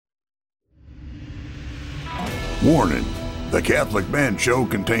Warning, the Catholic Man Show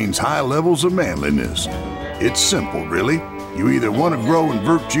contains high levels of manliness. It's simple, really. You either want to grow in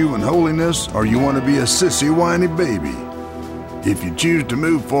virtue and holiness, or you want to be a sissy, whiny baby. If you choose to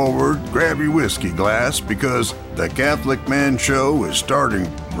move forward, grab your whiskey glass, because the Catholic Man Show is starting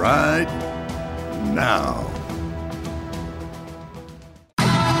right now.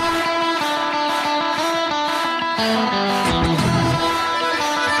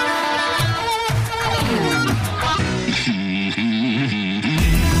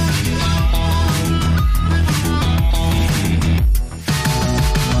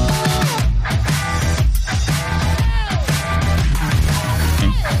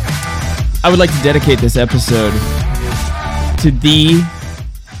 I would like to dedicate this episode to the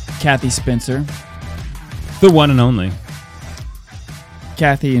Kathy Spencer. The one and only.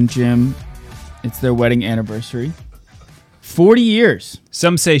 Kathy and Jim, it's their wedding anniversary. 40 years.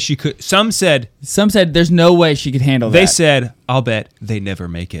 Some say she could. Some said there's no way she could handle that. They said, I'll bet they never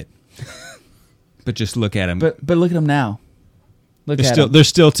make it. But just look at them. But look at them now. They're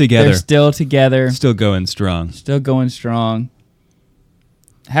still together. They're still together. Still going strong. Still going strong.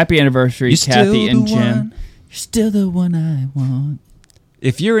 Happy anniversary, You're Kathy and Jim. One. You're still the one I want.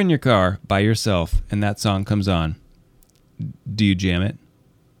 If you're in your car by yourself and that song comes on, do you jam it?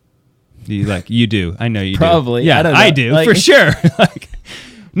 Do you you do. I know you Probably. do. Yeah, I don't know. I do, for sure.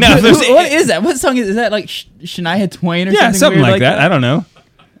 No, what is that? What song is that? Like Shania Twain or something? Yeah, something weird like that. I don't know.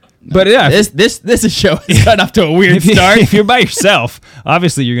 But yeah, this show is gotten off to a weird start. If you're by yourself,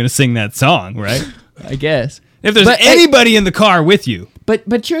 obviously you're going to sing that song, right? I guess. If there's anybody in the car with you.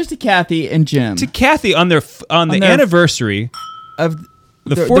 But cheers to Kathy and Jim. To Kathy on their anniversary of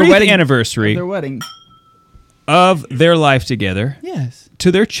the 40th anniversary of their wedding of their life together. Yes. To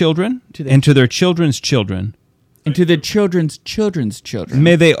their children and to their children's children. And to their children's children's children.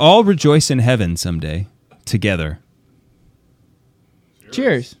 May they all rejoice in heaven someday together.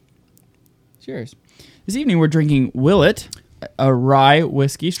 Cheers. Cheers. This evening we're drinking Willet, a rye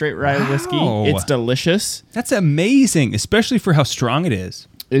whiskey, straight rye whiskey. It's delicious. That's amazing, especially for how strong it is.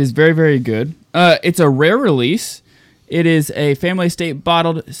 It is very, very good. It's a rare release. It is a family estate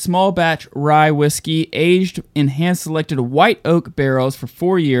bottled small batch rye whiskey aged in hand-selected white oak barrels for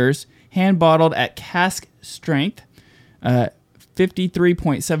 4 years, hand-bottled at cask strength,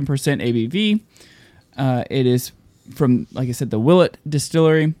 53.7% ABV. It is from, like I said, the Willet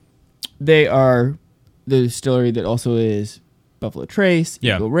Distillery. They are the distillery that also is Buffalo Trace,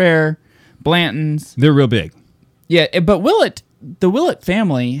 Eagle Rare, Blanton's. They're real big. Yeah, but the Willet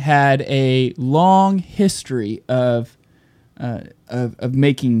family had a long history of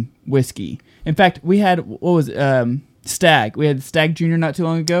making whiskey. In fact, we had Stag. We had Stag Jr. not too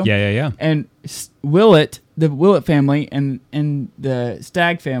long ago. Yeah. And the Willet family and the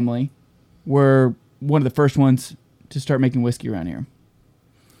Stag family were one of the first ones to start making whiskey around here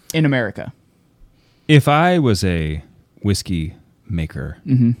in America. If I was a whiskey maker,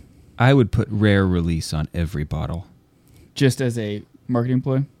 I would put rare release on every bottle. Just as a marketing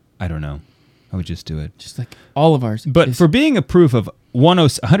ploy? I don't know. I would just do it. Just like all of ours. But for being a proof of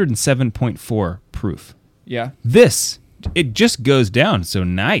 107.4 proof. Yeah. It just goes down so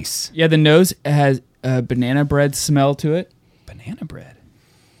nice. Yeah, the nose has a banana bread smell to it. Banana bread.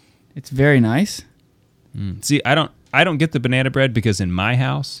 It's very nice. See, I don't get the banana bread because in my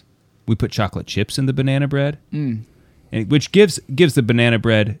house we put chocolate chips in the banana bread, which gives the banana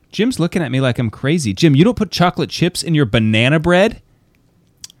bread. Jim's looking at me like I'm crazy. Jim, you don't put chocolate chips in your banana bread?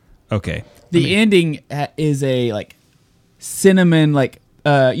 Okay. The ending is a cinnamon,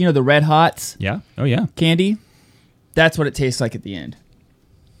 the Red Hots. Yeah. Oh yeah. Candy. That's what it tastes like at the end.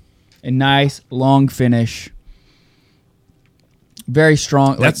 A nice long finish. Very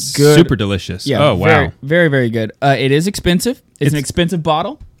strong. That's good. Super delicious. Yeah. Oh wow. Very, very, very good. It is expensive. It's an expensive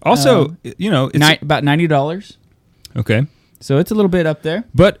bottle. Also, it's about $90. Okay. So it's a little bit up there.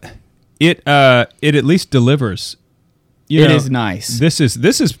 But it at least delivers. It is nice. This is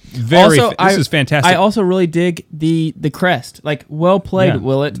very. Also, this is fantastic. I also really dig the crest. Like, well played,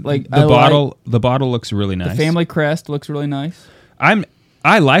 Willet. Like the bottle looks really nice. The family crest looks really nice.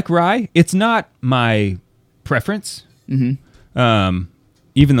 I like rye. It's not my preference. Mm-hmm.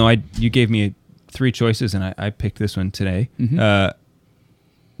 Even though you gave me 3 choices and I picked this one today. Mm-hmm.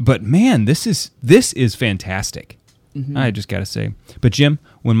 But man, this is fantastic. Mm-hmm. I just gotta say. But Jim,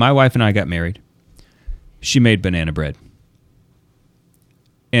 when my wife and I got married, she made banana bread.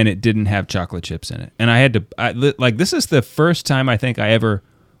 And it didn't have chocolate chips in it. And I had to, this is the first time I think I ever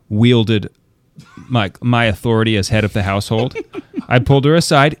wielded my authority as head of the household. I pulled her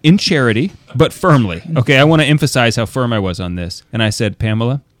aside in charity, but firmly. Okay, I want to emphasize how firm I was on this. And I said,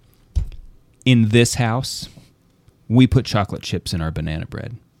 Pamela, in this house, we put chocolate chips in our banana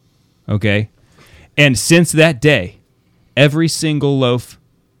bread. Okay? And since that day, every single loaf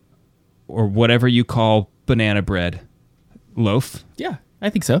or whatever you call banana bread loaf, Yeah, I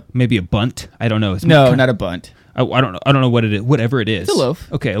think so. maybe a bunt, I don't know. It's No, not a bunt. I don't know. I don't know what it is. Whatever it is, It's a loaf.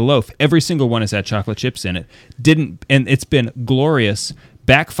 Okay, a loaf. Every single one has had chocolate chips in it. And it's been glorious.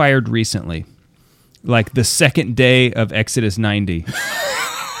 Backfired recently, like the second day of Exodus 90.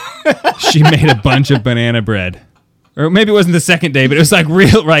 She made a bunch of banana bread, or maybe it wasn't the second day, but it was like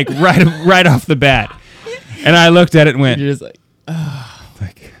real, like right off the bat. And I looked at it and went, You're just like,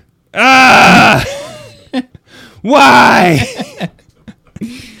 why?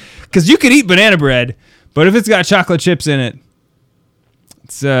 Because you could eat banana bread, but if it's got chocolate chips in it,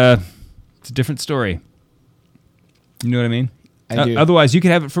 it's a different story. You know what I mean? I do. Otherwise, you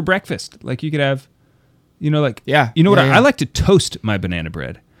could have it for breakfast. Like you could have, Yeah. You know what? Yeah, yeah. I like to toast my banana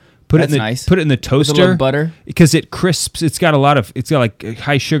bread. That's nice. Put it in the toaster. With a little butter. Because it crisps. It's got like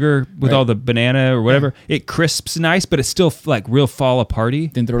high sugar with all the banana or whatever. It crisps nice, but it's still like real fall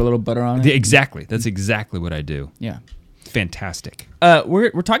aparty. Then throw a little butter on it. Exactly. That's exactly what I do. Yeah. Fantastic.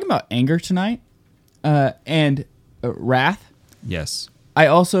 We're talking about anger tonight, and wrath. Yes. I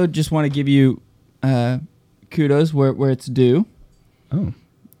also just want to give you kudos where it's due. Oh.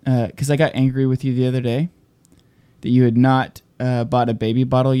 Because I got angry with you the other day that you had not bought a baby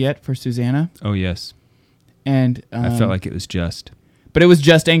bottle yet for Susanna, Oh, yes. and I felt like it was just. but it was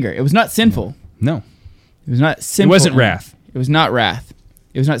just anger. It was not sinful. No. It was not sinful. It wasn't anger. wrath. It was not wrath.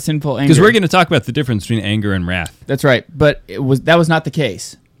 It was not sinful anger. Because we're going to talk about the difference between anger and wrath. That's right, but that was not the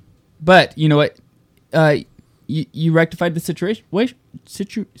case. But you know what? You rectified the situation.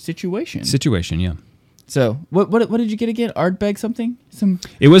 Situation, yeah. So what did you get again? Ardbeg something?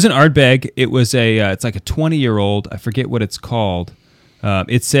 It wasn't Ardbeg. It was it's like a 20-year-old. I forget what it's called.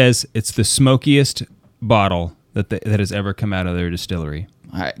 It says it's the smokiest bottle that has ever come out of their distillery.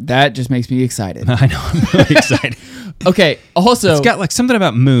 That just makes me excited. I know. I'm really excited. Okay. Also, It's got like something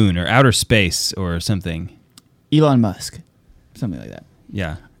about moon or outer space or something. Elon Musk, something like that.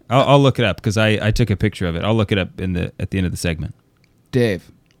 Yeah. I'll look it up because I took a picture of it. I'll look it up at the end of the segment. Dave,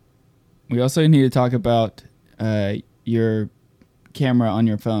 we also need to talk about your camera on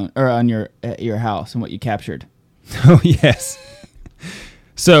your phone or on your house and what you captured. Oh, yes.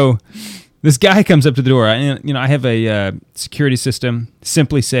 So this guy comes up to the door. I have a security system,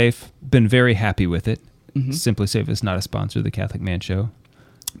 Simply Safe. Been very happy with it. Mm-hmm. Simply Safe is not a sponsor of the Catholic Man Show,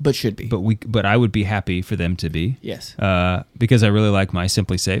 But should be. but I would be happy for them to be. Yes. Because I really like my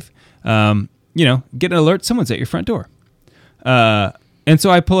Simply Safe. Get an alert, someone's at your front door. And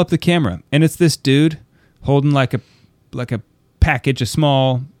so I pull up the camera, and it's this dude holding like a package,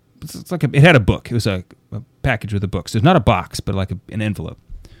 it had a book. It was a package with a book. So it's not a box, but like an envelope.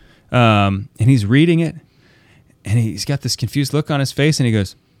 And he's reading it, and he's got this confused look on his face, and he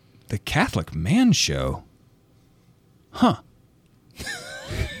goes, "The Catholic Man Show? Huh."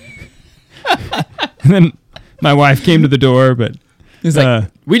 And then my wife came to the door, but He's like,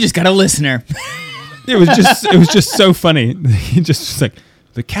 we just got a listener. it was just so funny. He just was like,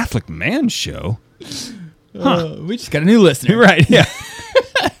 "The Catholic Man Show? We just got a new listener. Right, yeah.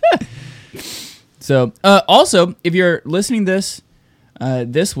 So, also, if you're listening this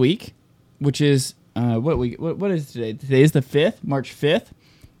week, which is what is today? Today is the 5th, March 5th.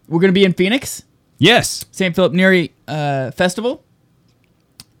 We're going to be in Phoenix, Yes. St. Philip Neri Festival,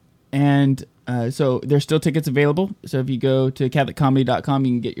 and so there's still tickets available. So if you go to CatholicComedy.com,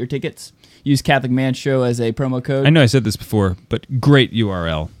 you can get your tickets. Use Catholic Man Show as a promo code. I know I said this before, but great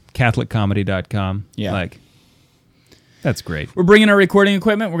URL. CatholicComedy.com. Yeah. That's great. We're bringing our recording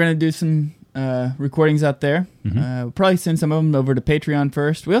equipment. We're going to do some recordings out there. We'll probably send some of them over to Patreon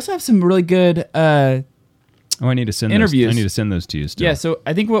first. We also have some really good I need to send interviews. I need to send those to you still. Yeah, so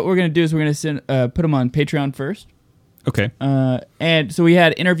I think what we're going to do is we're going to put them on Patreon first. Okay. And so we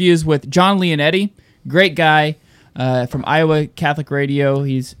had interviews with John Leonetti, great guy from Iowa Catholic Radio.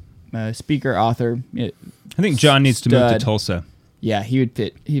 He's a speaker, author. I think John needs to move to Stud. Tulsa. Yeah, he'd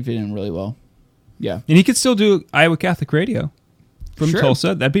fit in really well. Yeah. And he could still do Iowa Catholic Radio from Sure.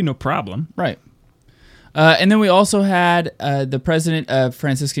 Tulsa. That'd be no problem. Right. And then we also had the president of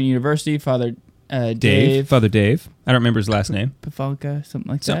Franciscan University, Father Dave. Father Dave. I don't remember his last name. Pafalka, something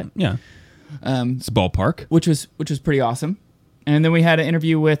like So, that. yeah. It's a ballpark. Which was pretty awesome. And then we had an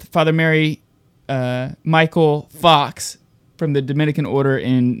interview with Father Mary Michael Fox from the Dominican Order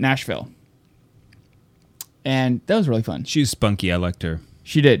in Nashville. And that was really fun. She's spunky. I liked her.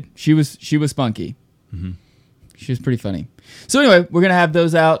 She did. She was spunky. Mm-hmm. She was pretty funny. So anyway, we're gonna have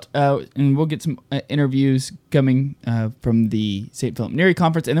those out, and we'll get some interviews coming from the St. Philip Neri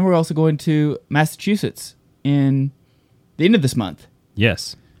Conference, and then we're also going to Massachusetts in the end of this month.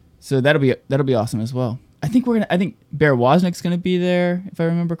 Yes. So that'll be awesome as well. I think Bear Wozniak's gonna be there if I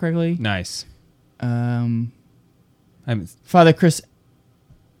remember correctly. Nice. Father Chris.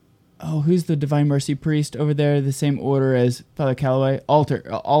 Oh, who's the Divine Mercy priest over there? The same order as Father Calloway, Aller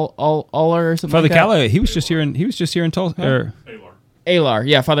or something. Father like that? Calloway, he was just here in Tulsa. Huh? Alar,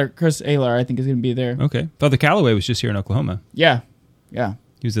 yeah, Father Chris Alar, I think is going to be there. Okay, Father Calloway was just here in Oklahoma. Yeah.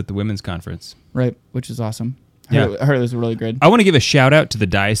 He was at the women's conference. Right, which is awesome. I heard it was really good. I want to give a shout out to the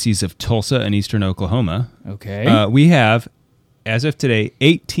Diocese of Tulsa and Eastern Oklahoma. Okay. We have, as of today,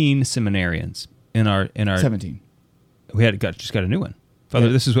 18 seminarians in our 17. We just got a new one. Father,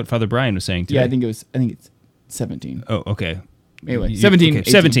 This is what Father Brian was saying today. Yeah, I think it's 17. Oh, okay. Anyway, 17.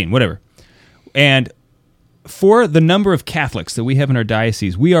 Okay, 17, whatever. And for the number of Catholics that we have in our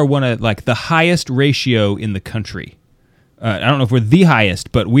diocese, we are one of the highest ratio in the country. I don't know if we're the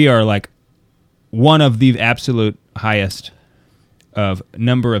highest, but we are one of the absolute highest of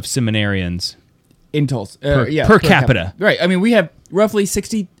number of seminarians in Tulsa. Per capita. Right. I mean, we have roughly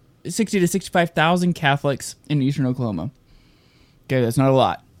 60 to 65,000 Catholics in Eastern Oklahoma. Okay, that's not a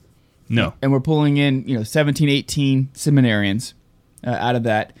lot. No. And we're pulling in, 17, 18 seminarians out of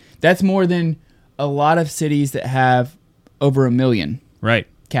that. That's more than a lot of cities that have over 1 million right.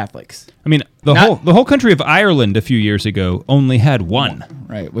 Catholics. I mean, the whole country of Ireland a few years ago only had one.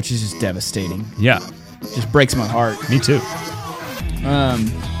 Right, which is just devastating. Yeah. Just breaks my heart. Me too.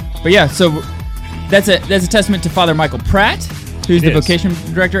 But yeah, so that's a testament to Father Michael Pratt, who's the vocation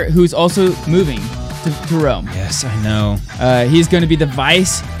director, who's also moving to Rome. Yes, I know. He's going to be the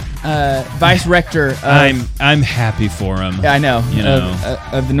vice rector. I'm happy for him. Yeah, I know.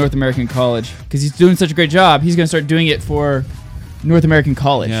 Of the North American College, because he's doing such a great job. He's going to start doing it for North American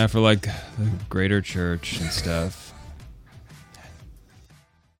College. Yeah, for the greater church and stuff.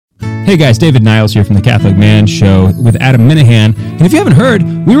 Hey guys, David Niles here from the Catholic Man Show with Adam Minahan. And if you haven't heard,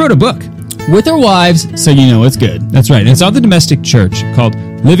 we wrote a book. With our wives, so you know it's good. That's right. It's on the domestic church called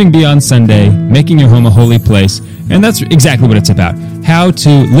Living Beyond Sunday, Making Your Home a Holy Place. And that's exactly what it's about. How to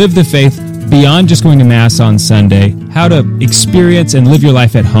live the faith beyond just going to Mass on Sunday. How to experience and live your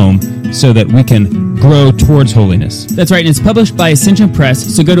life at home so that we can grow towards holiness. That's right. And it's published by Ascension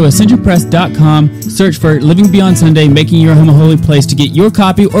Press. So go to ascensionpress.com, search for Living Beyond Sunday, Making Your Home a Holy Place to get your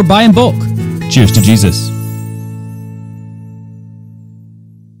copy or buy in bulk. Cheers to Jesus.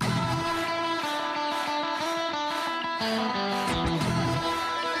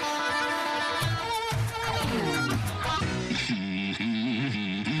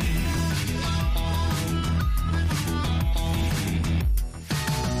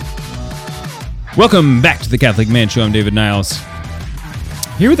 Welcome back to the Catholic Man Show. I'm David Niles.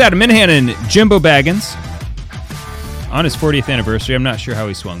 Here with Adam Minahan and Jimbo Baggins on his 40th anniversary. I'm not sure how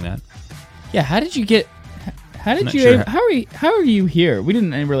he swung that. Yeah, how did you get... How are you here? We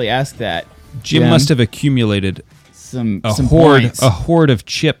didn't really ask that. Jim must have accumulated some a hoard of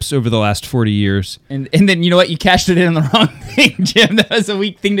chips over the last 40 years. And then, you know what? You cashed it in on the wrong thing, Jim. That was a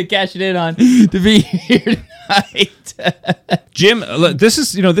weak thing to cash it in on to be here tonight. Jim, this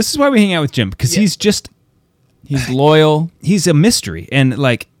is why we hang out with Jim, because he's loyal. He's a mystery. And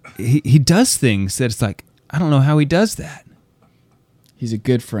he does things that it's I don't know how he does that. He's a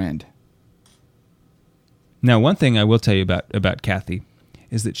good friend. Now, one thing I will tell you about Kathy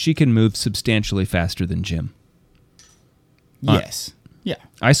is that she can move substantially faster than Jim. Yes. Yeah.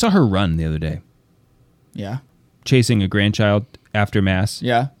 I saw her run the other day. Yeah. Chasing a grandchild after Mass.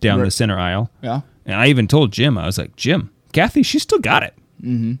 Yeah. Down the center aisle. Yeah. And I even told Jim, I was like, Jim, Kathy, she still got it.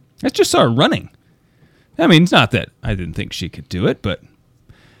 Mm-hmm. I just saw her running. I mean, it's not that I didn't think she could do it, but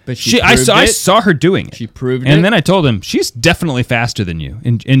I saw her doing it. She proved it. And then I told him, she's definitely faster than you.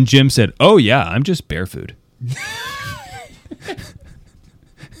 And Jim said, oh yeah, I'm just bear food.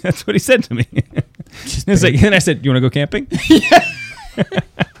 That's what he said to me. And I said, you want to go camping? Yeah.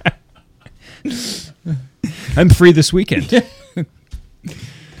 I'm free this weekend.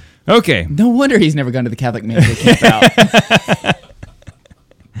 Okay. No wonder he's never gone to the Catholic Man to camp out.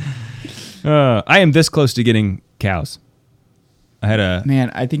 I am this close to getting cows. I had a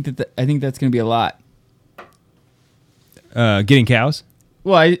I think that's going to be a lot. Getting cows?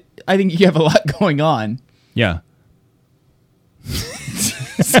 Well, I think you have a lot going on. Yeah.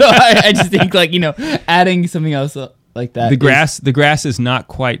 So I just think adding something else like that. The grass is not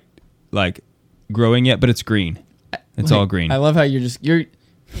quite growing yet, but it's green. It's all green. I love how you're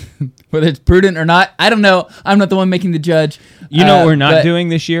whether it's prudent or not. I don't know. I'm not the one making the judge. You know what we're not doing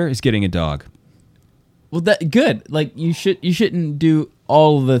this year is getting a dog. Well, that good. You shouldn't do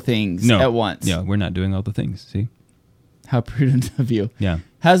all the things at once. Yeah, we're not doing all the things. See? How prudent of you. Yeah.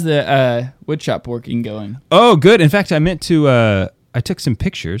 How's the wood shop working going? Oh, good. In fact, I meant to. I took some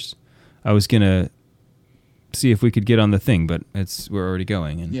pictures. I was gonna see if we could get on the thing, but we're already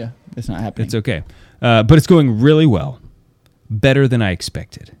going. And Yeah, it's not happening. it's okay. But it's going really well, better than I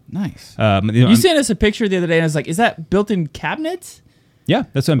expected. Nice. You sent us a picture the other day, and I was like, "Is that built-in cabinets?" Yeah,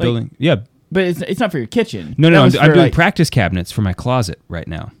 that's what I'm building. Yeah, But it's not for your kitchen. no, That was I'm for, doing practice cabinets for my closet right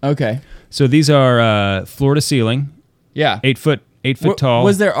now. Okay. So these are floor to ceiling, Yeah. 8 foot tall.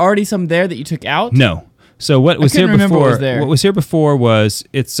 Was there already some there that you took out? No. So what was couldn't here remember before? what was there. What was here before was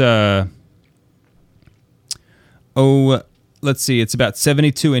it's let's see, it's about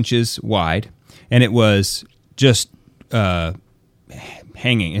 72 inches wide, and it was just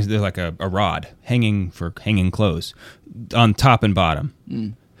hanging. There's like a rod hanging for hanging clothes on top and bottom.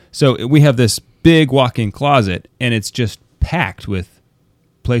 So we have this big walk-in closet, and it's just packed with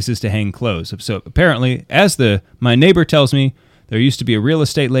places to hang clothes. So apparently, as my neighbor tells me, there used to be a real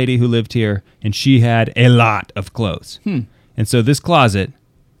estate lady who lived here, and she had a lot of clothes. And so this closet,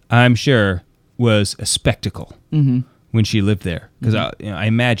 I'm sure, was a spectacle when she lived there. Because I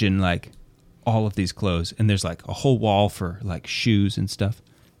imagine like all of these clothes, and there's like a whole wall for like shoes and stuff.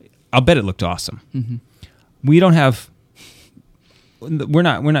 I'll bet it looked awesome. We don't have we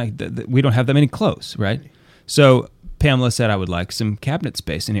don't have that many clothes, right? So Pamela said I would like some cabinet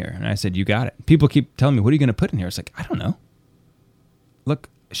space in here, and I said, you got it. People keep telling me, what are you going to put in here? It's like, I don't know. Look,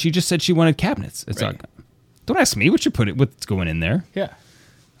 she just said she wanted cabinets. It's Right. like, don't ask me what's going in there. Yeah.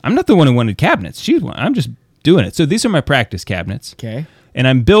 I'm not the one who wanted cabinets. I'm just doing it. So these are my practice cabinets. Okay. And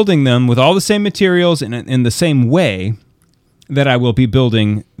I'm building them with all the same materials and in the same way that I will be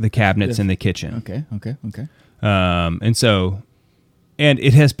building the cabinets in the kitchen. Okay. And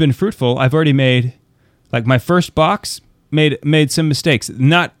it has been fruitful. I've already made, like my first box made some mistakes,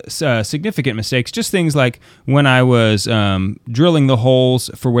 not significant mistakes, just things like when I was drilling the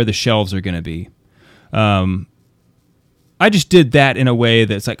holes for where the shelves are going to be. I just did that in a way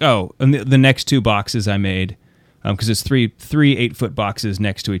that's like, and the next two boxes I made, because it's three 8-foot boxes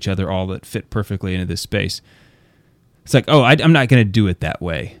next to each other, all that fit perfectly into this space. It's like, I'm not going to do it that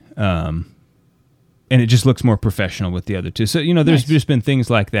way. And it just looks more professional with the other two. So, there's just been things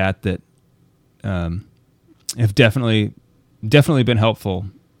like that have definitely been helpful.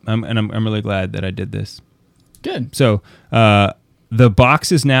 I'm really glad that I did this. Good. So the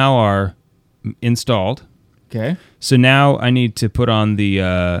boxes now are installed. Okay. So now I need to put on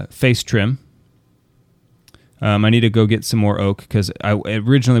the face trim. I need to go get some more oak because I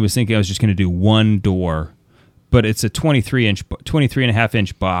originally was thinking I was just going to do one door, but it's a 23 and a half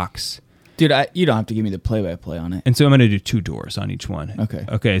inch box. Dude, you don't have to give me the play-by-play on it. And so I'm going to do 2 doors on each one.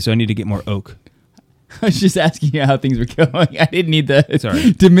 Okay, so I need to get more oak. I was just asking you how things were going. I didn't need the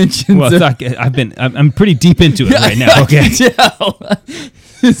Sorry. dimensions. Well, I'm pretty deep into it right now. Okay. I can tell.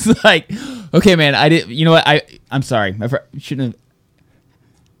 It's like, okay, man. I didn't. You know what? I'm sorry. I shouldn't have.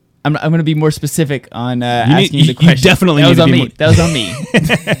 I'm going to be more specific on asking you the question. You definitely that need was to on be me. more. That was on me.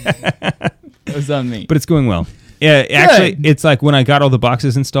 That was on me. But it's going well. Yeah, actually, it's like when I got all the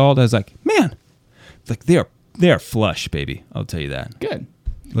boxes installed, I was like, man, like they are flush, baby. I'll tell you that. Good.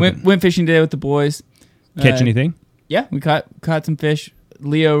 Went fishing today with the boys. Catch anything? Yeah, we caught some fish.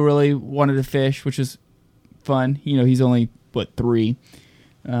 Leo really wanted to fish, which was fun. He's only 3,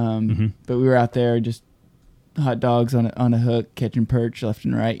 but we were out there just hot dogs on a hook, catching perch left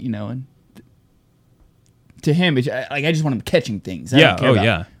and right. And to him, I just want him catching things. I don't care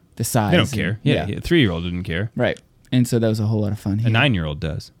about the size. They don't care. Yeah. A 3-year-old didn't care. Right. And so that was a whole lot of fun. A 9-year-old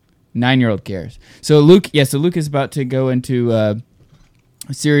does. 9-year-old cares. So Luke is about to go into a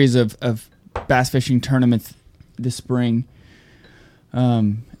series of bass fishing tournaments this spring.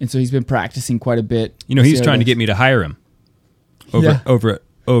 And so he's been practicing quite a bit. He's trying to get me to hire him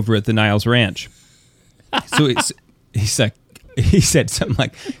over at the Niles Ranch. So he said something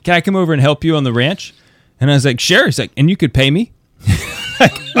like, "Can I come over and help you on the ranch?" And I was like, "Sure." He's like, "And you could pay me?"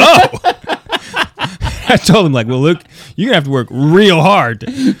 Like, I told him, like, "Well, Luke, you're going to have to work real hard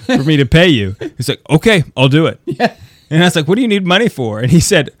for me to pay you." He's like, "Okay, I'll do it." Yeah. And I was like, "What do you need money for?" And he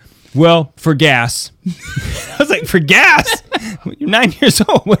said, "Well, for gas." I was like, "For gas? You're 9 years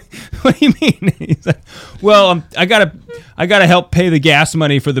old. What do you mean?" He's like, "Well, I gotta help pay the gas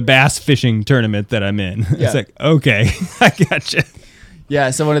money for the bass fishing tournament that I'm in." Yeah. It's like, okay, I gotcha.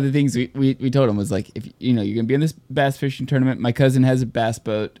 Yeah, so one of the things we told him was like, if you're gonna be in this bass fishing tournament, my cousin has a bass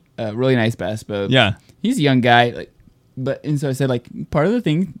boat, a really nice bass boat. Yeah. He's a young guy, and so I said, like, part of the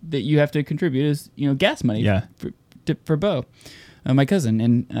thing that you have to contribute is gas money. Yeah. For Bo, my cousin,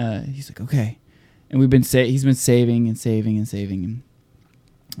 and he's like, okay, and he's been saving and saving and saving,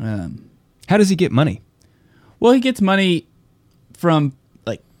 and How does he get money? well, he gets money from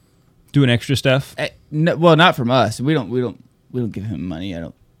like Doing extra stuff? No, well, not from us. We don't give him money.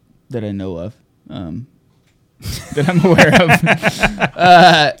 That I know of. That I'm aware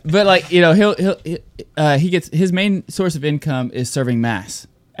of. But like, you know, he gets his main source of income is serving mass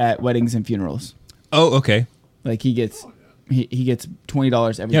at weddings and funerals. Oh, okay. Like he gets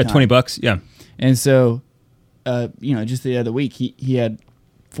 $20 every Yeah, time. $20. Yeah. And so, you know, just the other week he had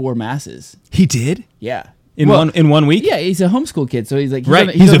 4 masses. He did? Yeah. In 1 week? Yeah, he's a homeschool kid, so he's like Right,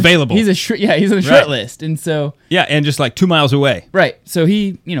 he's available. He's he's on the short list, and so Yeah, and just like 2 miles away. right. So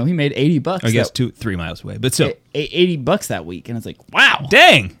he made $80. I guess 3 miles away, but still. $80 that week, and it's like, wow,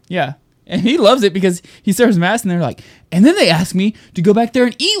 Dang. yeah. And he loves it because he serves mass, and they're like, and then they ask me to go back there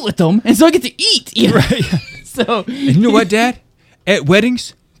and eat with them, and so I get to eat. You know? Right. So And you know what, Dad? At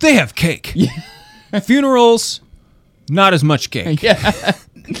weddings, they have cake. Yeah. Funerals, not as much cake. Yeah.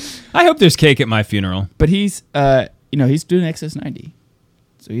 I hope there's cake at my funeral. But he's he's doing excess 90,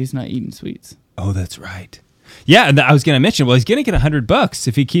 so he's not eating sweets. Oh, that's right. Yeah, and I was going to mention. Well, he's going to get $100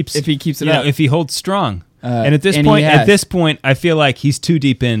 if he keeps If he keeps it you know, up. if he holds strong. And at and he has. this point, I feel like he's too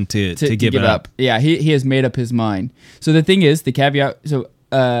deep in to give it up. Yeah, he has made up his mind. So the thing is, the caveat. So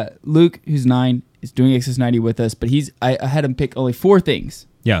Luke, who's 9, is doing excess 90 with us, but I had him pick only 4 things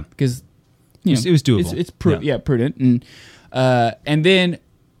Yeah, because it was doable. It's prudent, and then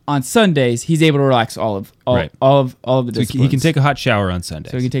on Sundays he's able to relax all of the So disciplines. he can take a hot shower on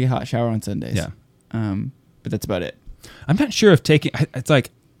Sundays. So he can take a hot shower on Sundays. Yeah. But that's about it. I'm not sure if taking. It's like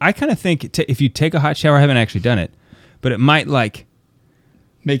I kind of think if you take a hot shower, I haven't actually done it, but it might like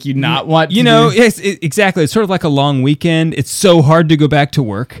Make you not want you to know. do- Yes, exactly. It's sort of like a long weekend. It's so hard to go back to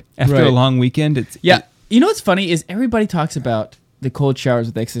work after a Right. long weekend. You know what's funny is everybody talks about the cold showers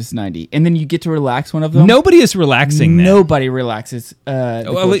with excess 90, and then you get to relax one of them. Nobody is relaxing. That. Nobody relaxes the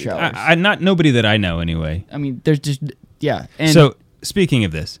cold showers. Not nobody that I know anyway. I mean, there's just and So speaking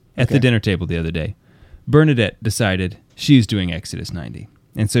of this, at the Okay. dinner table the other day, Bernadette decided she's doing Exodus 90,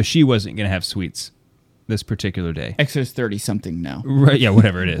 and so she wasn't going to have sweets this particular day. Exodus 30 something now. Right? Yeah,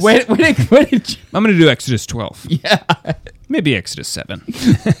 whatever it is. What did you, I'm going to do Exodus 12. yeah. Maybe Exodus 7.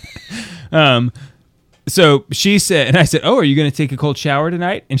 So she said, and I said, "Oh, are you going to take a cold shower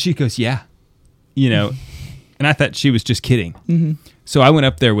tonight?" And she goes, "Yeah." You know, and I thought she was just kidding. Mm-hmm. So I went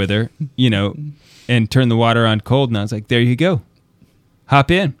up there with her, you know, and turned the water on cold, and I was like, "There you go, hop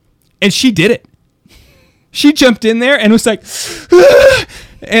in," and she did it. She jumped in there and was like, "Ah!"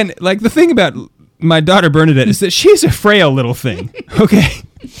 And like the thing about my daughter Bernadette is that she's a frail little thing. Okay,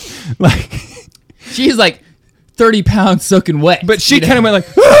 like She's like 30 pounds soaking wet. but she you know? kind of went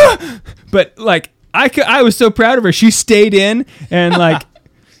like, "Ah!" But like I was so proud of her. She stayed in and like,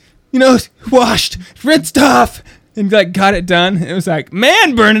 you know, washed, rinsed off, and like got it done. It was like,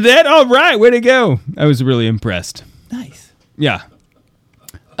 man, Bernadette, all right, way to go. I was really impressed. Nice. Yeah.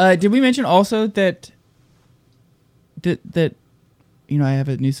 Did we mention also that you know I have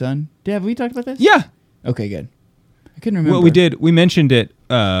a new son? Have we talked about this? Yeah. Okay, good. I couldn't remember. Well, we did. We mentioned it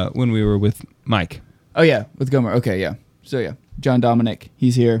when we were with Mike. Oh yeah, with Gomer. Okay, yeah. So yeah, John Dominic,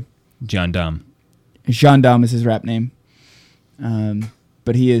 he's here. John Dom. Jean Dom is his rap name.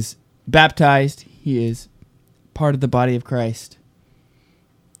 But he is baptized. He is part of the body of Christ.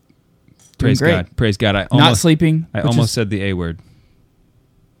 Doing Praise great. God. Praise God. I Not almost sleeping. I which almost is- said the A word.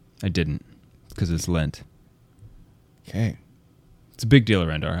 I didn't because it's Lent. Okay. It's a big deal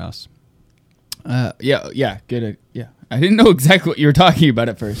around our house. Yeah, good. Yeah. I didn't know exactly what you were talking about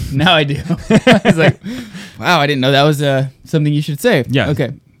at first. Now I do. I was like, wow, I didn't know that was something you should say. Yeah.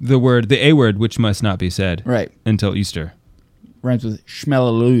 Okay. The A word, which must not be said Right. until Easter. Rhymes with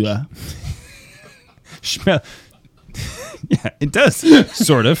schmellalula. Schmel. Yeah, it does,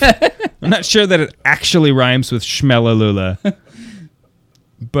 sort of. I'm not sure that it actually rhymes with schmelalula.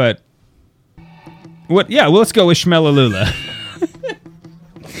 But, what? Yeah, well, let's go with schmelalula.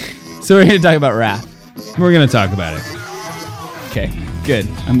 So we're going to talk about wrath. We're going to talk about it. Okay. Good.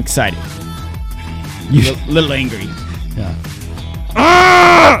 I'm excited. Little angry. Yeah.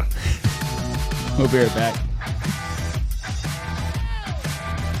 Ah! We'll be right back.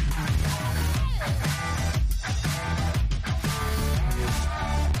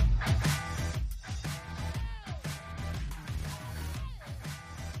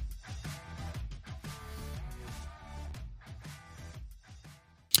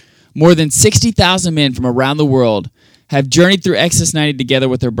 More than 60,000 men from around the world have journeyed through Exodus 90 together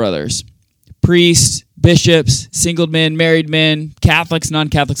with their brothers. Priests, bishops, single men, married men, Catholics,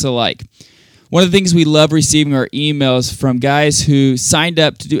 non-Catholics alike. One of the things we love receiving are emails from guys who signed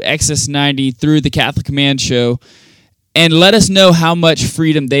up to do Exodus 90 through the Catholic Command Show and let us know how much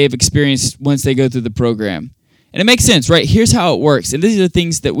freedom they have experienced once they go through the program. And it makes sense, right? Here's how it works. And these are the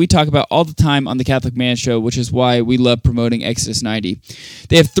things that we talk about all the time on the Catholic Man Show, which is why we love promoting Exodus 90.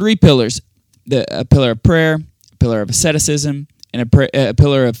 They have 3 pillars: a pillar of prayer, a pillar of asceticism, and a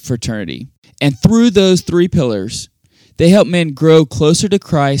pillar of fraternity. And through those 3 pillars, they help men grow closer to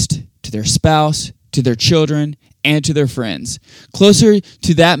Christ, to their spouse, to their children, and to their friends. Closer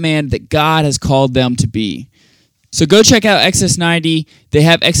to that man that God has called them to be. So go check out Exodus 90. They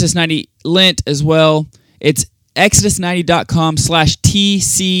have Exodus 90 Lent as well. It's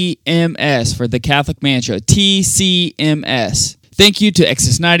exodus90.com/TCMS for the Catholic Man Show. TCMS. Thank you to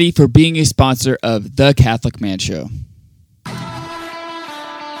Exodus 90 for being a sponsor of the Catholic Man Show.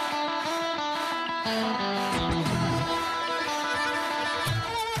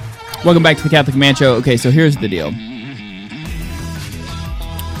 Welcome back to the Catholic Man Show. Okay, so here's the deal.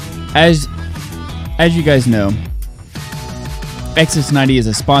 As you guys know, Exodus 90 is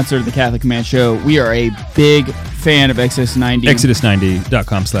a sponsor of the Catholic Man Show. We are a big fan of Exodus 90.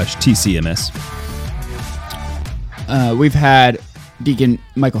 Exodus90.com/TCMS. We've had Deacon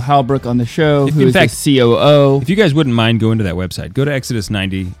Michael Halbrook on the show, who is the COO. If you guys wouldn't mind going to that website, go to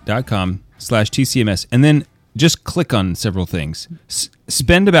Exodus90.com/TCMS, and then just click on several things.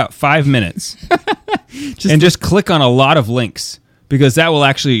 Spend about 5 minutes just click on a lot of links, because that'll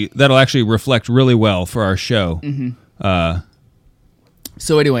actually reflect really well for our show. Mm-hmm.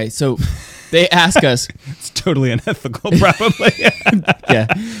 So anyway, they ask us. It's totally unethical, probably.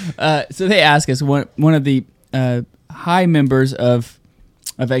 Yeah. So they ask us. One of the high members of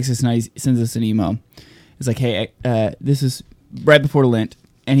Exodus 90 sends us an email. It's like, hey, this is right before Lent,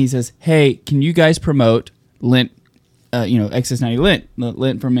 and he says, hey, can you guys promote Lent? Exodus 90 Lent,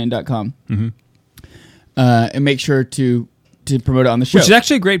 lentformen.com, mm-hmm. And make sure to promote it on the show. Which is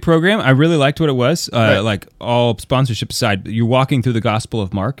actually a great program. I really liked what it was. Right. Like, all sponsorship aside, you're walking through the Gospel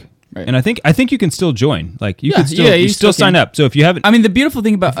of Mark, right. And I think you can still join. Like, you still sign up. So if you haven't, I mean, the beautiful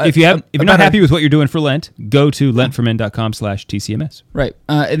thing about if you're not happy with what you're doing for Lent, go to lentformen.com/TCMS. Right.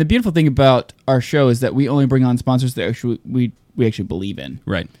 And the beautiful thing about our show is that we only bring on sponsors that we actually believe in.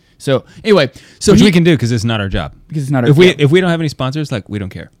 Right. So anyway, which we can do because it's not our job. Because it's not our job. If we don't have any sponsors, like, we don't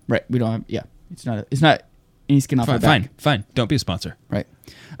care. Right. We don't have. Yeah. It's not any skin off our back. Fine. Don't be a sponsor. Right.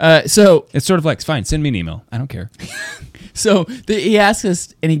 So it's sort of like, fine, send me an email. I don't care. So he asks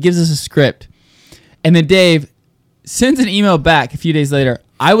us, and he gives us a script, and then Dave sends an email back a few days later.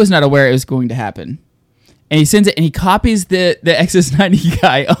 I was not aware it was going to happen, and he sends it, and he copies the Exodus 90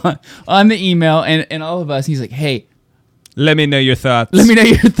 guy on the email, and all of us. He's like, hey, let me know your thoughts.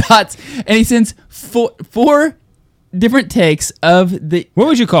 And he sends four different takes of the... What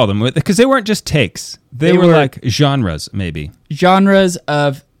would you call them? Because they weren't just takes. They were like genres, maybe. Genres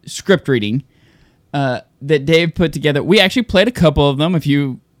of script reading that Dave put together. We actually played a couple of them. If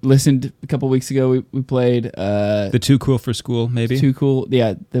you listened a couple weeks ago, we played... the Too Cool for School, maybe? Too Cool,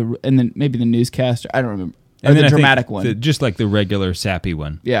 yeah. And then maybe the newscaster. I don't remember. And the dramatic one. Just like the regular sappy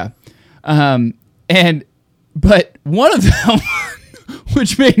one. Yeah. But one of them,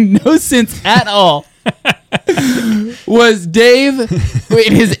 which made no sense at all, was Dave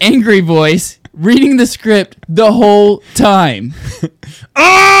in his angry voice reading the script the whole time.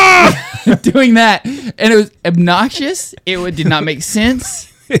 Doing that. And it was obnoxious. It did not make sense.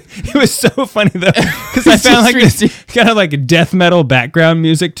 It was so funny, though, because I found like this kind of like death metal background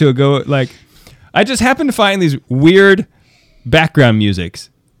music to go, like, I just happened to find these weird background musics.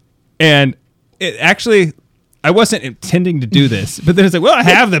 And it actually... I wasn't intending to do this, but then it's like, well, I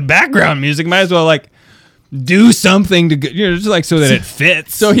have the background music. Might as well, like, do something to, just like so that it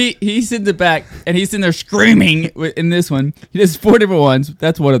fits. So he sends it back, and he's in there screaming in this one. He does 4 different ones.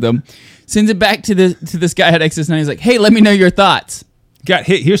 That's one of them. Sends it back to this guy at Exodus 9. He's like, hey, let me know your thoughts.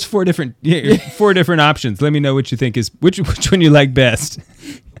 Here's 4 different options. Let me know what you think is which one you like best.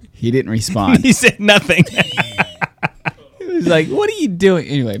 He didn't respond. He said nothing. He was like, what are you doing?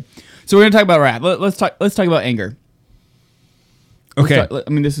 Anyway. So we're going to talk about wrath. Let's talk about anger. Okay.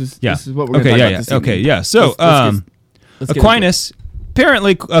 This is what we're going to talk about this evening. Yeah. So let's Aquinas,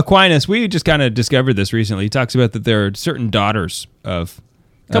 apparently Aquinas, we just kind of discovered this recently. He talks about that there are certain daughters of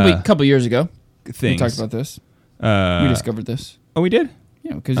couple years ago. Things. We talked about this. We discovered this. Oh, we did?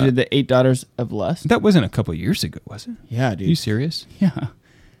 Yeah, because you did the 8 daughters of lust. That wasn't a couple years ago, was it? Yeah, dude. Are you serious? Yeah.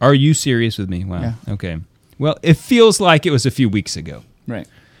 Are you serious with me? Wow. Yeah. Okay. Well, it feels like it was a few weeks ago. Right.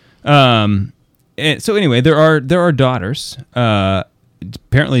 And so anyway, there are daughters.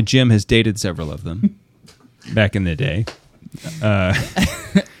 Apparently, Jim has dated several of them back in the day.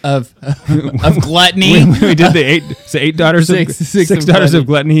 Of gluttony. When we did the 8 daughters six daughters of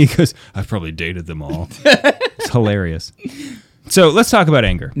gluttony, he goes, I've probably dated them all. It's hilarious. So let's talk about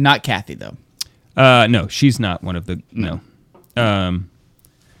anger. Not Kathy, though. No, she's not one of the no.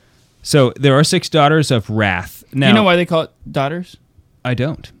 So there are 6 daughters of wrath. Now, you know why they call it daughters? I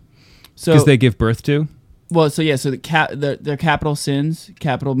don't. So Because they give birth to? well, so yeah, so they're capital sins,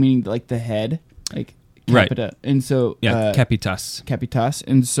 capital meaning like the head, like Right. capita, and so Yeah, capitas. capitas,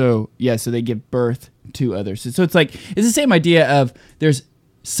 and so yeah, so they give birth to others. So it's like it's the same idea of there's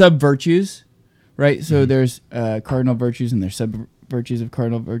sub virtues, right? So there's cardinal virtues and there's sub virtues of the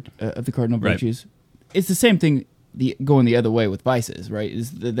cardinal Right. virtues. It's the same thing. Going the other way with vices, right?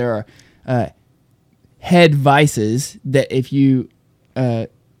 Is that there are head vices that if you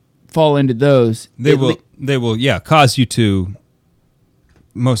fall into those, They will cause you to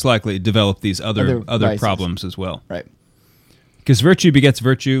most likely develop these other vices. problems as well. right. Because virtue begets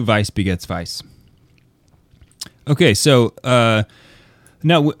virtue, vice begets vice. Okay, so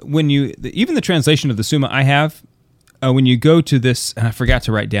now when even the translation of the Summa I have, when you go to this, and I forgot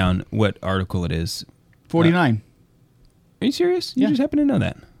to write down what article it is. 49. Are you serious? Yeah. You just happen to know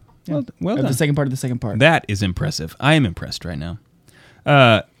that? Yeah. Well Of done. the second part of the second part. That is impressive. I am impressed right now.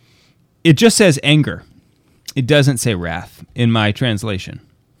 It just says anger. It doesn't say wrath in my translation.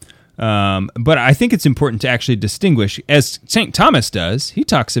 But I think it's important to actually distinguish, as St. Thomas does. He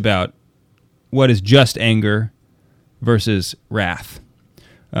talks about what is just anger versus wrath.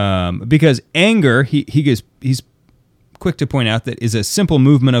 Because anger, he's quick to point out, that is a simple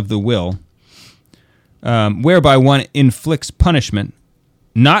movement of the will, whereby one inflicts punishment,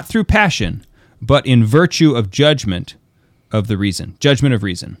 not through passion, but in virtue of judgment of the reason. Judgment of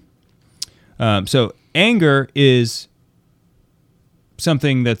reason. So anger is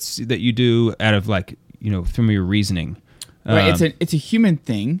something that you do out of from your reasoning. Right. It's a human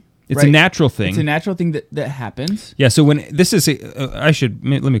thing. It's right? a natural thing. It's a natural thing that happens. Yeah. So when this is, let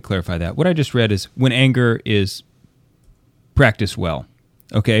me clarify that. What I just read is when anger is practiced well.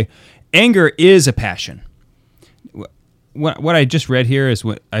 Okay. Anger is a passion. What I just read here is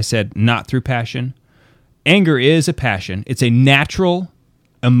what I said, not through passion. Anger is a passion. It's a natural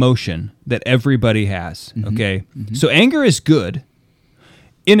emotion that everybody has. Okay. So anger is good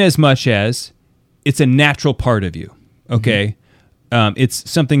in as much as it's a natural part of you. Okay.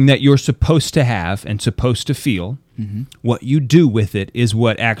 It's something that you're supposed to have and supposed to feel. What you do with it is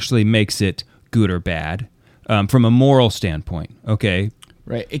what actually makes it good or bad from a moral standpoint. Okay.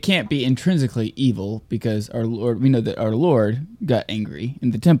 Right. It can't be intrinsically evil because we know that our Lord got angry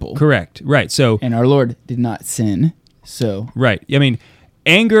in the temple. Correct. Right. So, And our Lord did not sin. So, right. I mean,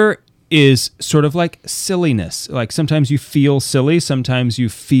 anger is sort of like silliness. Like sometimes you feel silly, sometimes you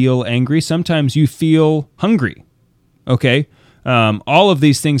feel angry, sometimes you feel hungry. Okay? All of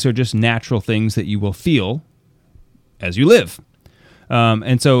these things are just natural things that you will feel as you live.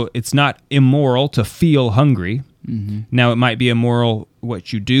 And so it's not immoral to feel hungry. Now, it might be immoral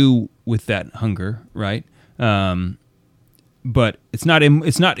what you do with that hunger, right? But it's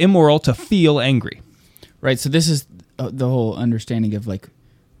not immoral to feel angry. right. So this is the whole understanding of like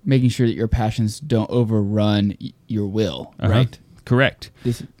making sure that your passions don't overrun your will, right? Correct.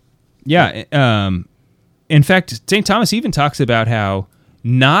 This, Yeah. In fact, St. Thomas even talks about how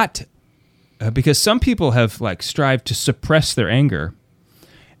not because some people have strived to suppress their anger,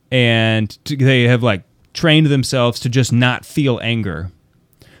 and they have trained themselves to just not feel anger,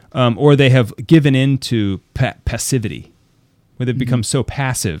 or they have given in to passivity, where they've become so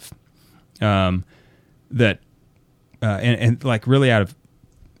passive that and really out of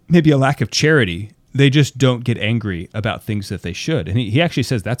maybe a lack of charity, they just don't get angry about things that they should. And he actually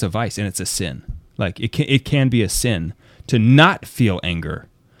says that's a vice and it's a sin. It can be a sin to not feel anger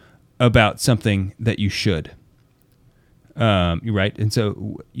about something that you should. Right? And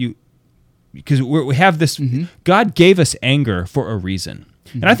so because we have this, God gave us anger for a reason.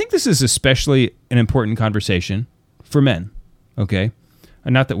 And I think this is especially an important conversation for men. Okay?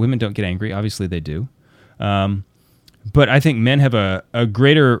 And not that women don't get angry. Obviously they do. But I think men have a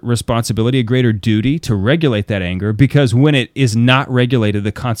greater responsibility, a greater duty to regulate that anger, because when it is not regulated,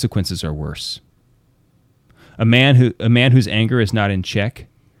 the consequences are worse. A man whose anger is not in check,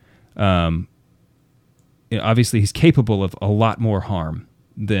 obviously he's capable of a lot more harm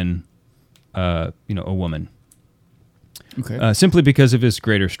than a woman. okay. Simply because of his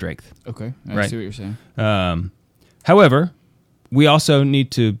greater strength. Okay. I right. see what you're saying. However, we also need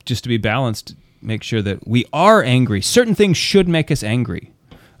to, just to be balanced, make sure that we are angry. Certain things should make us angry.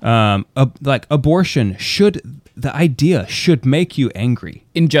 Like abortion the idea should make you angry.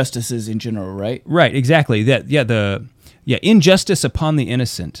 Injustices in general, right? Right, exactly. Injustice upon the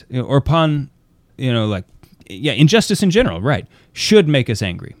innocent, or upon, injustice in general, right, should make us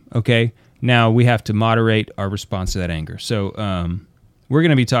angry. Okay? Now we have to moderate our response to that anger. So we're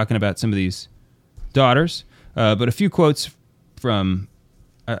going to be talking about some of these daughters. But a few quotes from,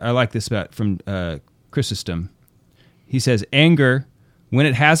 I like this from Chrysostom. He says, anger, when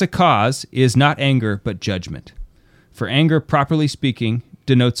it has a cause, is not anger, but judgment. For anger, properly speaking,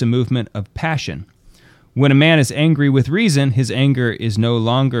 denotes a movement of passion. When a man is angry with reason, his anger is no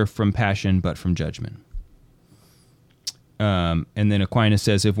longer from passion, but from judgment. And then Aquinas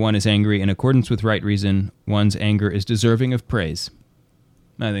says, if one is angry in accordance with right reason, one's anger is deserving of praise.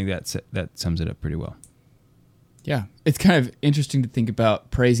 I think that sums it up pretty well. Yeah, it's kind of interesting to think about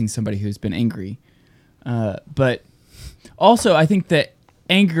praising somebody who's been angry. But also, I think that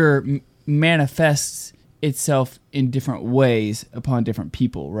anger manifests itself in different ways upon different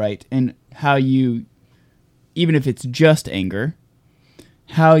people, right? And how you, even if it's just anger,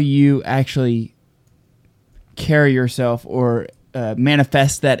 how you actually carry yourself or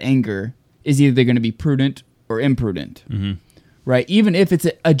manifest that anger is either going to be prudent or imprudent, right? Even if it's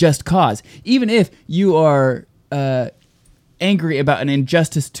a just cause, even if you are angry about an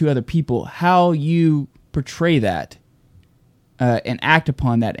injustice to other people, how you portray that and act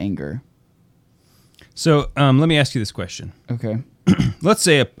upon that anger. So let me ask you this question. Okay. Let's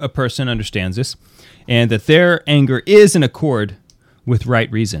say a person understands this and that their anger is in accord with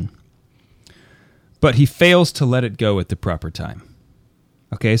right reason, but he fails to let it go at the proper time.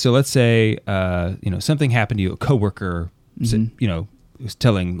 Okay, so let's say something happened to you, a coworker, was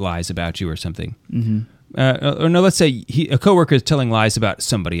telling lies about you or something. Or no, let's say a coworker is telling lies about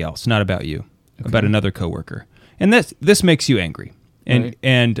somebody else, not about you, about another coworker, and this makes you angry, and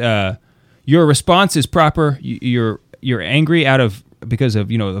your response is proper. You're angry because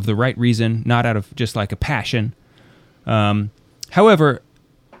of of the right reason, not out of just like a passion. However,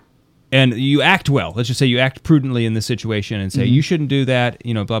 and you act well. Let's just say you act prudently in this situation and say you shouldn't do that.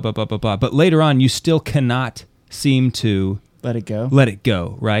 Blah blah blah blah blah. But later on, you still cannot seem to let it go. Let it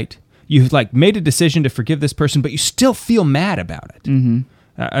go, right? You've made a decision to forgive this person, but you still feel mad about it.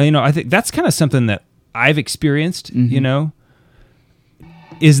 I think that's kind of something that I've experienced.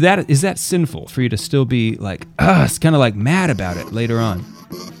 Is that sinful for you to still be it's kind of mad about it later on?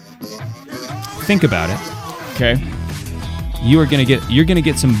 Think about it. Okay. You're gonna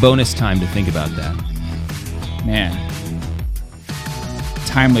get some bonus time to think about that. Man.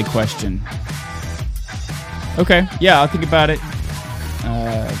 Timely question. Okay. Yeah, I'll think about it.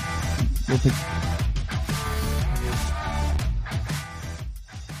 We'll pick.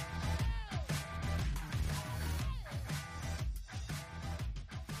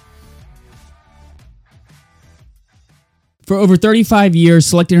 For over 35 years,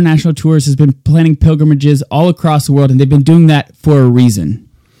 Select International Tours has been planning pilgrimages all across the world, and they've been doing that for a reason.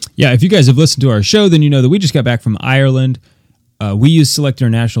 Yeah, if you guys have listened to our show, then you know that we just got back from Ireland. We used Select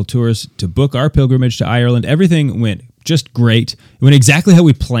International Tours to book our pilgrimage to Ireland. Everything went just great. It went exactly how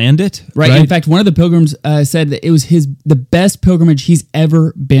we planned it. Right. In fact, one of the pilgrims said that it was the best pilgrimage he's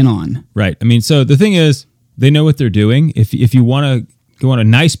ever been on. Right. I mean, so the thing is, they know what they're doing. If you want to go on a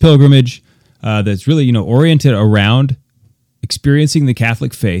nice pilgrimage that's really oriented around experiencing the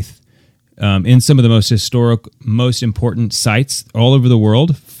Catholic faith in some of the most historic, most important sites all over the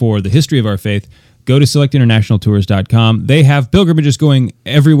world for the history of our faith, go to selectinternationaltours.com. They have pilgrimages going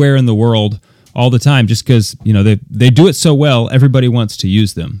everywhere in the world all the time just because they do it so well, everybody wants to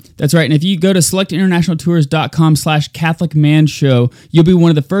use them. That's right. And if you go to selectinternationaltours.com/CatholicManShow, you'll be one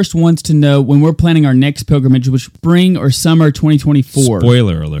of the first ones to know when we're planning our next pilgrimage, which spring or summer 2024.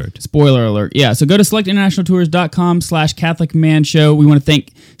 Spoiler alert. Spoiler alert. Yeah. So go to selectinternationaltours.com/CatholicManShow. We want to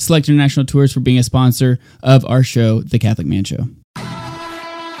thank Select International Tours for being a sponsor of our show, The Catholic Man Show.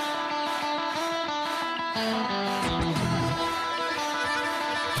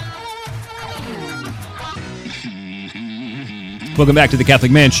 Welcome back to the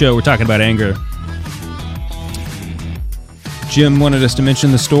Catholic Man Show. We're talking about anger. Jim wanted us to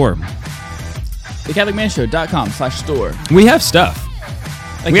mention the store. TheCatholicManShow.com/store. We have stuff.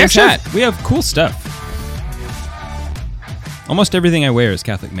 We have cool stuff. Almost everything I wear is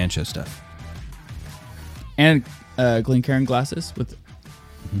Catholic Man Show stuff. And Glencairn glasses with.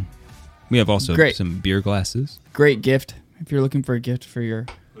 We have also some beer glasses. Great gift if you're looking for a gift for your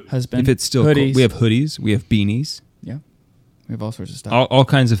husband. If it's still hoodies. Cool. We have hoodies. We have beanies. Yeah. We have all sorts of stuff. All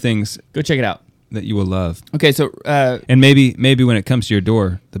kinds of things. Go check it out. That you will love. Okay, so... and maybe when it comes to your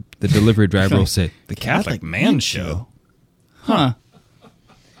door, the delivery driver will say, The Catholic Man Show. Huh.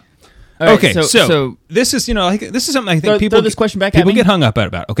 Right, okay, so this is this is something I think people... Throw this question back people get hung up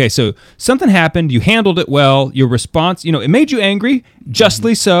about. Okay, so something happened, you handled it well, your response, it made you angry,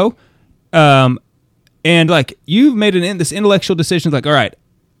 justly so, and you've made this intellectual decision, all right,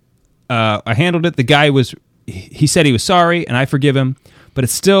 I handled it, the guy he said he was sorry, and I forgive him. but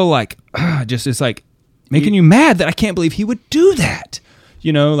it's still like, just it's like making you mad that I can't believe he would do that.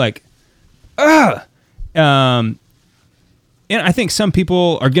 You know, like, and I think some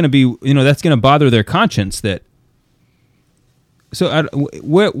people are going to be, you know, that's going to bother their conscience. That. So,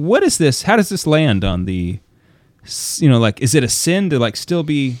 what is this? How does this land on the, you know, like, is it a sin to like still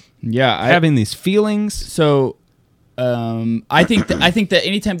be having these feelings? So, I think that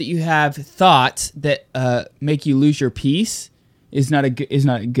anytime that you have thoughts that make you lose your peace is not a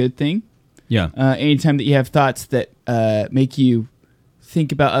good thing. Yeah. Anytime that you have thoughts that make you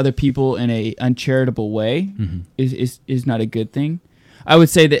think about other people in a uncharitable way is not a good thing. I would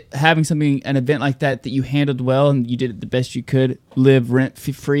say that having an event like that you handled well and you did it the best you could, live rent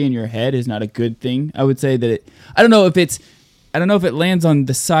free in your head is not a good thing. I would say that I don't know if it lands on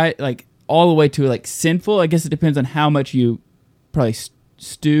the side like all the way to like sinful. I guess it depends on how much you probably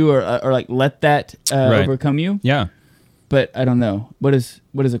stew or like let that overcome you. Yeah. But I don't know. What does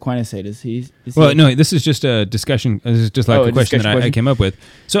Aquinas say? No, this is just a discussion. This is just like a question that I came up with.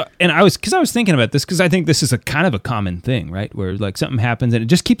 So, and I was thinking about this because I think this is a kind of a common thing, right? Where like something happens and it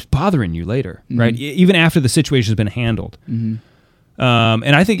just keeps bothering you later, right? Even after the situation has been handled. And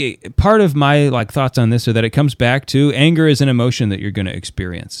I think part of my like thoughts on this are that it comes back to anger is an emotion that you're going to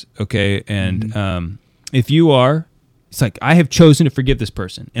experience, okay? And if you are, it's like I have chosen to forgive this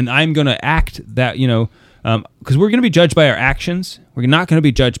person, and I'm going to act that, you know. Because we're going to be judged by our actions. We're not going to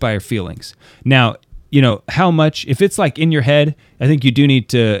be judged by our feelings. Now, you know, how much, if it's like in your head, I think you do need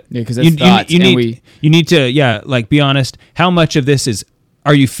to... Yeah, because that's thoughts. You need to, like be honest. How much of this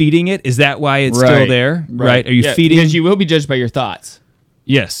are you feeding it? Is that why it's still there? Right. Are you feeding... Because you will be judged by your thoughts.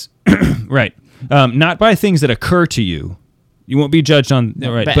 Yes. Right. Not by things that occur to you. You won't be judged on...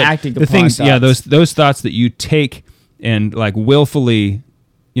 No, right. But acting the upon things, thoughts. yeah, those thoughts that you take and like willfully...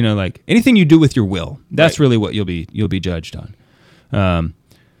 You know, like anything you do with your will, that's really what you'll be judged on.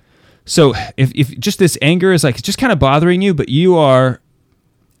 So if just this anger is like it's just kind of bothering you, but you are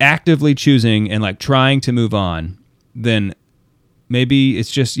actively choosing and like trying to move on, then maybe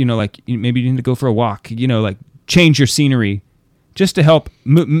it's just, you know, like maybe you need to go for a walk, you know, like change your scenery just to help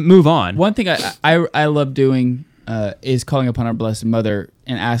move on. One thing I love doing is calling upon our Blessed Mother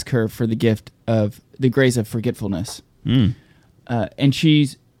and ask her for the gift of the grace of forgetfulness. And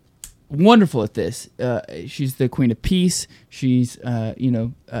she's wonderful at this. She's the Queen of Peace. She's,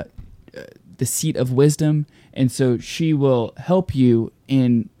 the seat of wisdom. And so she will help you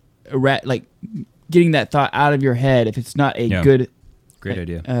in getting that thought out of your head if it's not a great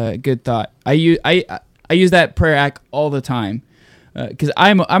idea. Good thought. I use that prayer act all the time because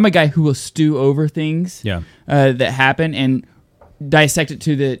I'm a guy who will stew over things that happen and dissect it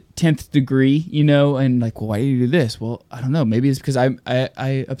to the 10th degree, you know, and like, well, why did you do this? Well, I don't know. Maybe it's because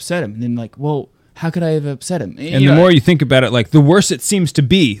I upset him. And then like, well, how could I have upset him? And the more you think about it, like the worse it seems to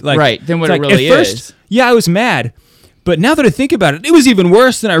be. Like, than what it really at first, is. Yeah, I was mad. But now that I think about it, it was even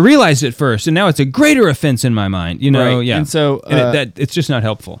worse than I realized at first. And now it's a greater offense in my mind, you know? Right. Yeah. And so it's just not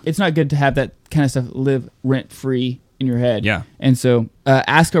helpful. It's not good to have that kind of stuff live rent free in your head. Yeah. And so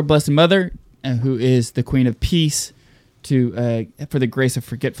ask our Blessed Mother, who is the Queen of Peace, for the grace of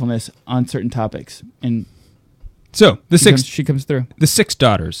forgetfulness on certain topics, and so she comes through. The 6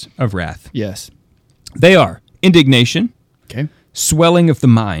 daughters of wrath. Yes, they are indignation, okay, swelling of the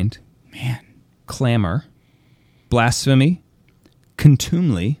mind, clamor, blasphemy,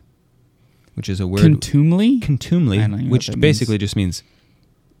 contumely, which is a word. Contumely, which basically just means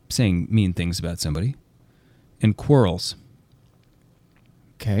saying mean things about somebody, and quarrels.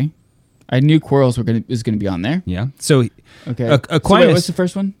 Okay. I knew quarrels was going to be on there. Yeah. So, okay. Aquinas, so wait, what's the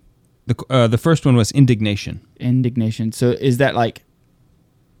first one? The first one was indignation. Indignation. So is that like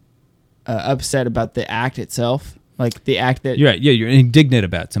upset about the act itself? Like the act that... Yeah, you're indignant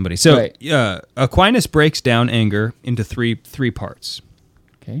about somebody. So Aquinas breaks down anger into three parts.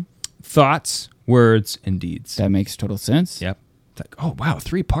 Okay. Thoughts, words, and deeds. That makes total sense. Yep. It's like, oh, wow,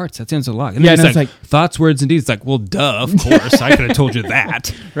 3 parts. That sounds a lot. And yeah, it's like thoughts, words, and deeds. It's like, well, duh, of course. I could have told you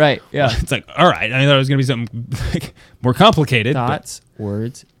that. Right, yeah. It's like, all right. I thought it was going to be something like, more complicated. Thoughts,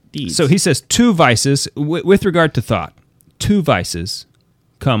 words, deeds. So he says 2 vices, with regard to thought, 2 vices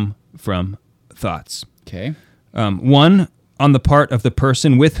come from thoughts. Okay. 1 on the part of the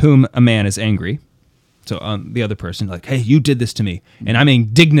person with whom a man is angry. So on the other person, like, hey, you did this to me, and I'm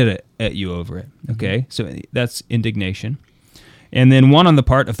indignant at you over it. Okay, so that's indignation. And then 1 on the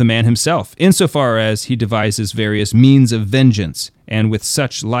part of the man himself, insofar as he devises various means of vengeance, and with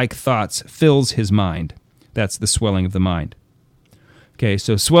such like thoughts fills his mind. That's the swelling of the mind. Okay,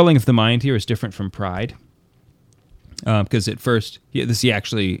 so swelling of the mind here is different from pride, because at first, he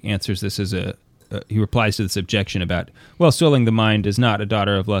actually answers this as he replies to this objection about, well, swelling the mind is not a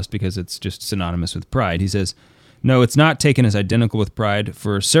daughter of lust because it's just synonymous with pride. He says, no, it's not taken as identical with pride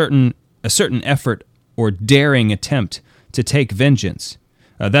for a certain effort or daring attempt to take vengeance.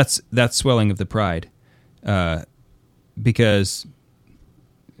 That's swelling of the pride. Because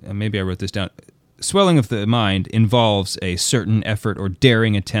maybe I wrote this down. Swelling of the mind involves a certain effort or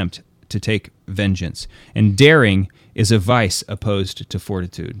daring attempt to take vengeance, and daring is a vice opposed to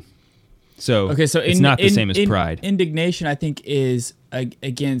fortitude. So it's not the same as pride. Indignation, I think, is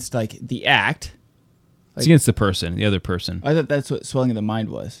against like the act. It's against the person, the other person. I thought that's what swelling of the mind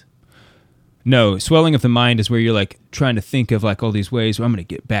was. No, swelling of the mind is where you're like trying to think of like all these ways where I'm going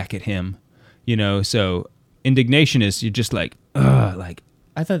to get back at him, So indignation is you're just like, like.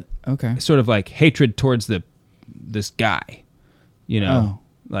 I thought sort of like hatred towards this guy,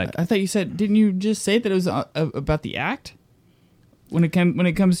 Like I thought you said, didn't you just say that it was about the act? When it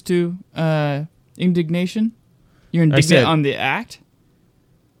comes to indignation, you're indignant on the act.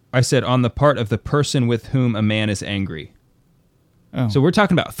 I said on the part of the person with whom a man is angry. Oh. So we're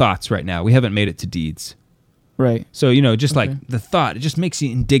talking about thoughts right now. We haven't made it to deeds. Right. So, just like the thought, it just makes you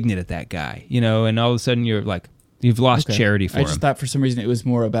indignant at that guy, and all of a sudden you're like, you've lost charity for him. I just thought for some reason it was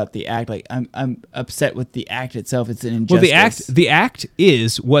more about the act. Like I'm upset with the act itself. It's an injustice. Well, the act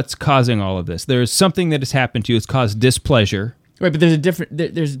is what's causing all of this. There's something that has happened to you. It's caused displeasure. Right, but there's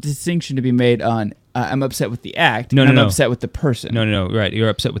a distinction to be made on I'm upset with the act. No. I'm upset with the person. No. Right, you're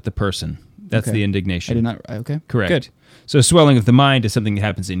upset with the person. That's the indignation. I did not. Okay, correct. Good. So swelling of the mind is something that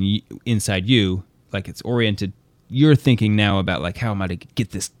happens inside you. Like it's oriented. You're thinking now about like how am I to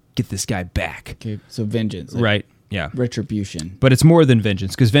get this guy back? Okay, so vengeance. Like right. Yeah. Retribution. But it's more than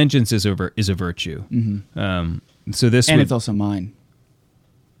vengeance because vengeance is a virtue. Mm-hmm. So this it's also mine.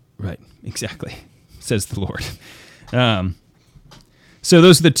 Right. Exactly. Says the Lord. So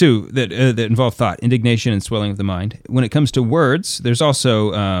those are the two that involve thought: indignation and swelling of the mind. When it comes to words, there's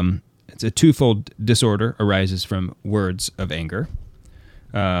also it's a twofold disorder arises from words of anger.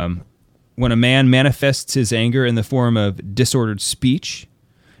 When a man manifests his anger in the form of disordered speech,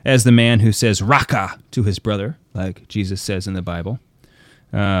 as the man who says "raka" to his brother, like Jesus says in the Bible,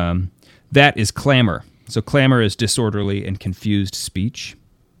 that is clamor. So clamor is disorderly and confused speech.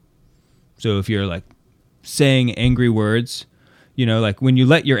 So if you're like saying angry words, like when you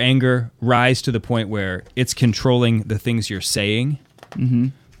let your anger rise to the point where it's controlling the things you're saying,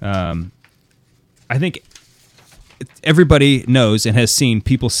 I think everybody knows and has seen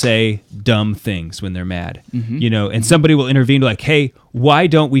people say dumb things when they're mad, and somebody will intervene like, hey, why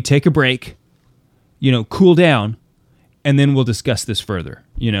don't we take a break, cool down, and then we'll discuss this further,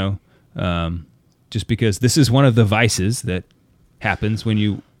 just because this is one of the vices that happens when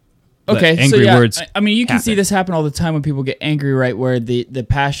you let angry words I mean, you can see this happen all the time when people get angry, right, where the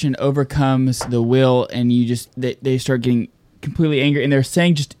passion overcomes the will, and you just they start getting completely angry, and they're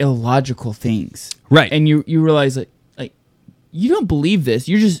saying just illogical things. Right. And you realize like you don't believe this.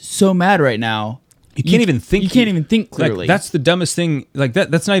 You're just so mad right now. You can't even think. You can't even think clearly. Like, that's the dumbest thing. Like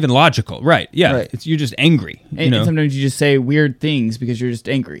that's not even logical. Right. Yeah. Right. You're just angry. And sometimes you just say weird things because you're just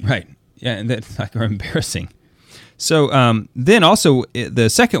angry. Right. Yeah, and that's like are embarrassing. So then also the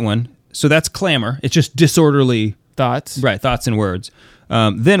second one, so that's clamor. It's just disorderly thoughts. Right, thoughts and words.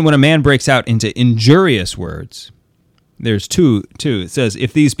 Then when a man breaks out into injurious words, there's two. It says,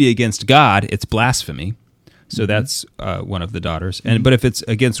 if these be against God, it's blasphemy. So that's one of the daughters. But if it's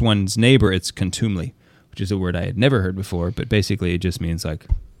against one's neighbor, it's contumely, which is a word I had never heard before. But basically it just means like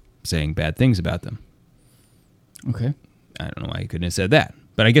saying bad things about them. Okay. I don't know why you couldn't have said that.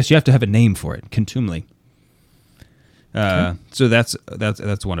 But I guess you have to have a name for it, contumely. So that's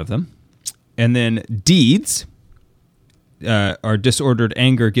one of them. And then deeds, our disordered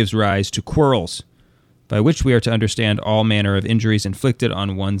anger gives rise to quarrels, by which we are to understand all manner of injuries inflicted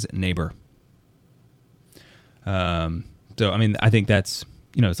on one's neighbor. So I mean, I think that's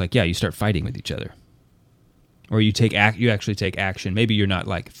it's like you start fighting with each other, or you actually take action. Maybe you're not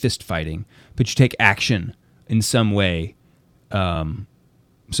like fist fighting, but you take action in some way.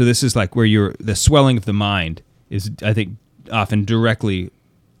 So this is like where the swelling of the mind is, I think, often directly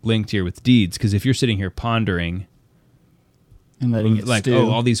linked here with deeds, because if you're sitting here pondering and letting it like, stew.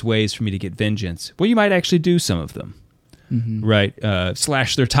 all these ways for me to get vengeance, well, you might actually do some of them, right?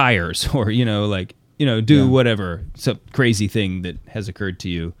 Slash their tires, or do whatever some crazy thing that has occurred to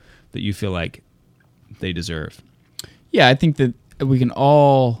you that you feel like they deserve. Yeah, I think that we can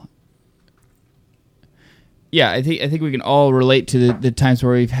all. Yeah, I think we can all relate to the times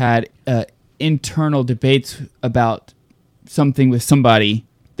where we've had internal debates about something with somebody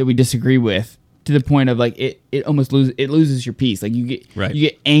that we disagree with, to the point of like it almost loses your peace. Like you Right.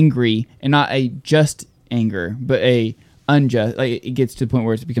 get angry, and not a just anger, but a unjust. Like it gets to the point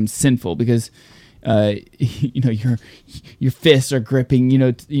where it becomes sinful because your fists are gripping.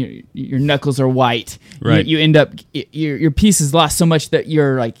 Your knuckles are white. Right. You end up your peace is lost so much that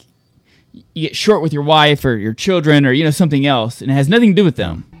you're like you get short with your wife or your children or something else, and it has nothing to do with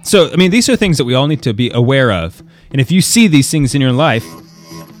them. So, I mean, these are things that we all need to be aware of. And if you see these things in your life,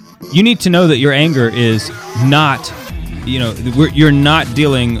 you need to know that your anger is not, you're not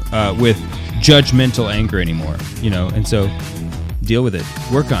dealing with judgmental anger anymore, and so deal with it.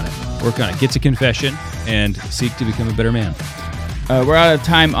 Work on it. Get to confession and seek to become a better man. We're out of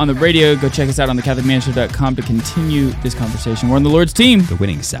time on the radio. Go check us out on thecatholicmanshow.com to continue this conversation. We're on the Lord's team. The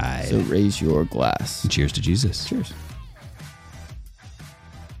winning side. So raise your glass. And cheers to Jesus. Cheers.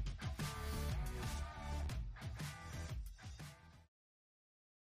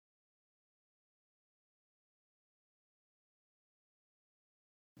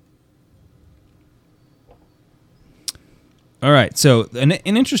 All right. So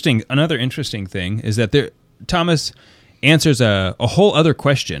another interesting thing is that Thomas answers a whole other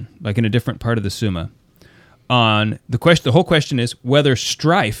question, like in a different part of the Summa. On the question, the whole question is whether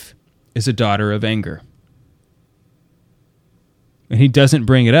strife is a daughter of anger, and he doesn't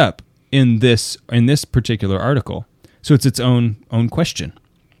bring it up in this particular article. So it's its own question,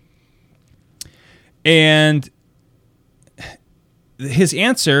 and his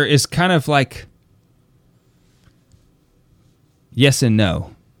answer is kind of like yes and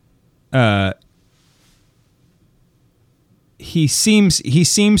no. He seems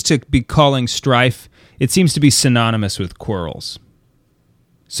to be calling strife. It seems to be synonymous with quarrels.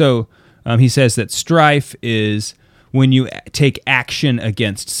 So he says that strife is when you take action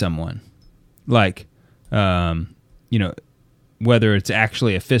against someone, like whether it's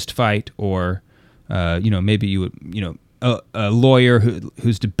actually a fist fight or maybe you would a lawyer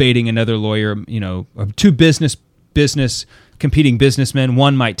who's debating another lawyer. Two business competing businessmen.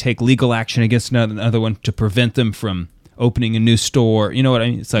 One might take legal action against another one to prevent them from opening a new store. You know what I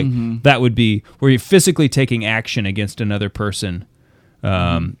mean? It's like that would be where you're physically taking action against another person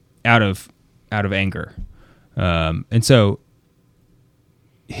out of anger. And so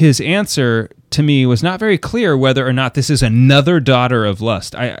his answer to me was not very clear whether or not this is another daughter of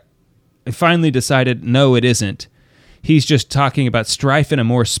lust. I finally decided no, it isn't. He's just talking about strife in a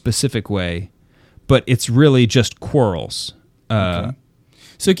more specific way, but it's really just quarrels. Okay.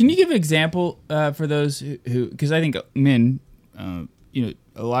 So can you give an example for those who, because I think men, a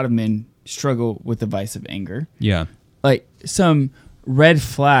lot of men struggle with the vice of anger. Yeah. Like some red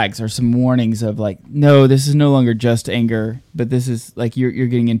flags or some warnings of like, no, this is no longer just anger, but this is like you're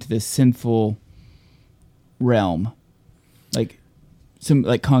getting into this sinful realm. Like some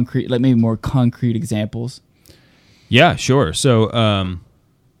like concrete, like maybe more concrete examples. Yeah, sure. So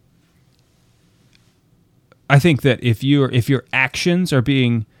I think that if your actions are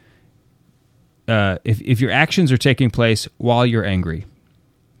being if your actions are taking place while you're angry,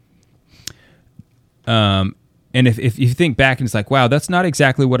 and if you think back and it's like, wow, that's not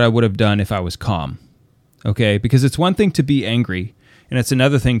exactly what I would have done if I was calm, okay? Because it's one thing to be angry, and it's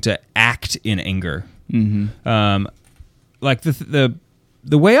another thing to act in anger. Mm-hmm. Like the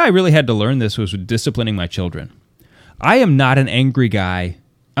way I really had to learn this was with disciplining my children. I am not an angry guy.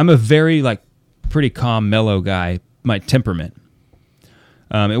 I'm a very pretty calm, mellow guy, my temperament.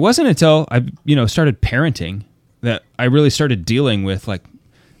 It wasn't until I, started parenting that I really started dealing with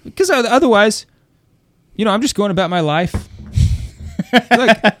because otherwise, I'm just going about my life.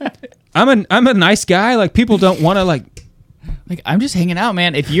 I'm a nice guy. Like people don't want to like I'm just hanging out,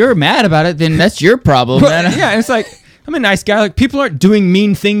 man. If you're mad about it, then that's your problem, man. Yeah, it's like I'm a nice guy. Like people aren't doing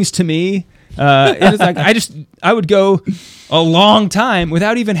mean things to me. And it's like I would go a long time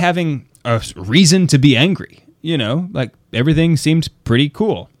without even having a reason to be angry. Everything seemed pretty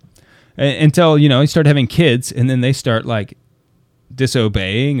cool until you start having kids, and then they start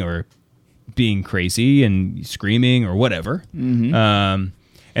disobeying or being crazy and screaming or whatever. Mm-hmm.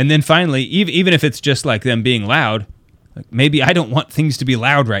 And then finally, even if it's just them being loud, maybe I don't want things to be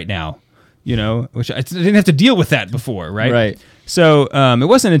loud right now. Which I didn't have to deal with that before, right? Right. So it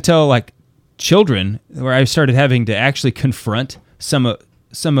wasn't until children where I started having to actually confront some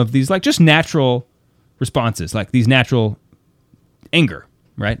of these just natural responses, like these natural anger,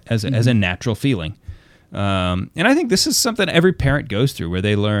 right? As a natural feeling. And I think this is something every parent goes through where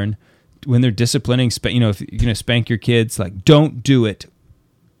they learn when they're disciplining, if you're going to spank your kids, don't do it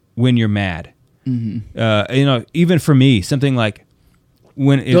when you're mad. Mm-hmm. Even for me, something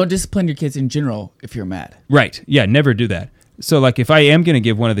don't discipline your kids in general if you're mad. Right. Yeah. Never do that. So if I am going to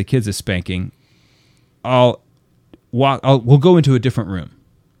give one of the kids a spanking, we'll go into a different room.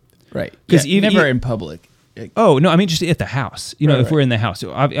 Right. 'Cause Yeah, never in public. Oh, no, I mean just at the house. You know, Right, if we're in the house.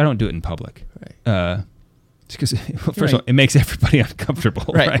 I don't do it in public. Right. Because, first of all, it makes everybody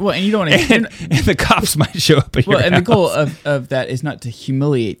uncomfortable. Right. Well, and you don't want to... And the cops might show up at your house. And the goal of that is not to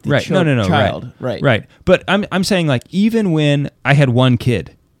humiliate the child. Right. But I'm saying, like, even when I had one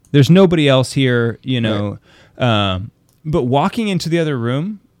kid, there's nobody else here, you know. Right. But walking into the other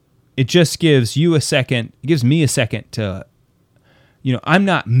room, it just gives you a second. It gives me a second to, you know, I'm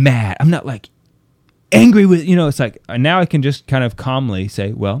not mad. I'm not, like, angry with, you know, it's like, now I can just kind of calmly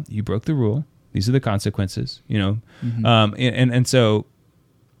say, well, you broke the rule. These are the consequences, you know. Mm-hmm. And so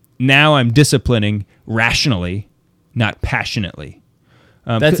now I'm disciplining rationally, not passionately.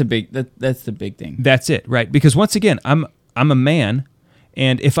 That's the big thing. That's it, right? Because once again, I'm a man,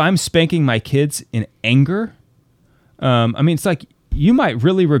 and if I'm spanking my kids in anger, I mean, it's like you might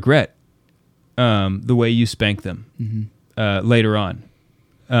really regret the way you spank them later on.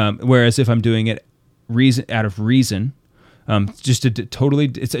 Whereas if I'm doing it out of reason. It's a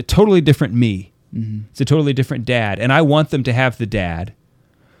totally different me. Mm-hmm. It's a totally different dad, and I want them to have the dad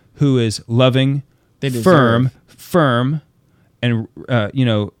who is loving, firm, and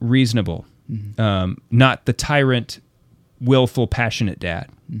reasonable, not the tyrant, willful, passionate dad.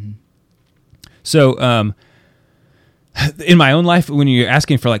 Mm-hmm. So, in my own life, when you're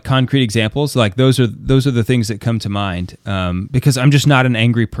asking for like concrete examples, like those are the things that come to mind, because I'm just not an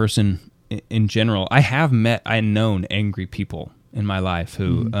angry person. In general, I have known angry people in my life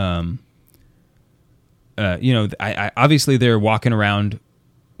who, I obviously they're walking around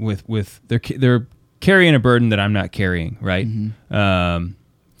with they're carrying a burden that I'm not carrying, right? Mm-hmm.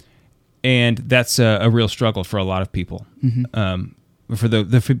 And that's a real struggle for a lot of people. Mm-hmm. For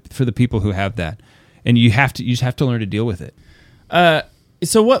the people who have that, and you just have to learn to deal with it.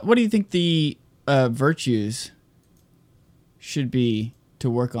 So what do you think the virtues should be to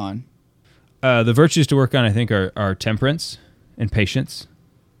work on? The virtues to work on, I think, are temperance and patience,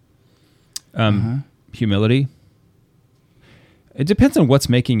 humility. It depends on what's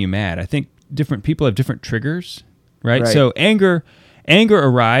making you mad. I think different people have different triggers, right? So anger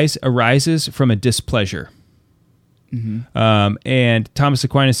arises from a displeasure. Mm-hmm. And Thomas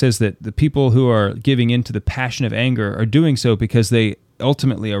Aquinas says that the people who are giving in to the passion of anger are doing so because they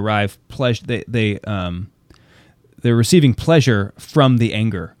ultimately arrive pleasure. They're receiving pleasure from the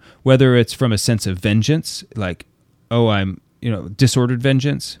anger. Whether it's from a sense of vengeance, like, I'm, disordered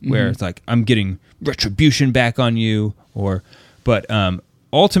vengeance, where it's like, I'm getting retribution back on you, but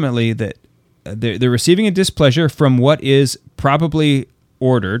ultimately that they're receiving a displeasure from what is probably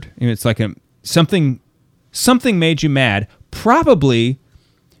ordered. It's like something made you mad. Probably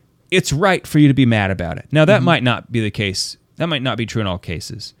it's right for you to be mad about it. Now, that might not be the case. That might not be true in all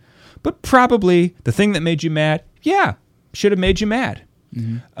cases. But probably the thing that made you mad, should have made you mad.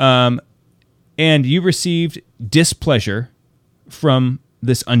 Mm-hmm. And you received displeasure from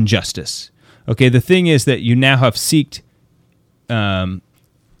this injustice. Okay, the thing is that you now have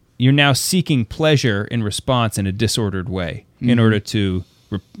you're now seeking pleasure in response in a disordered way in order to,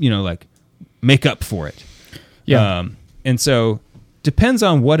 make up for it. Yeah. And so depends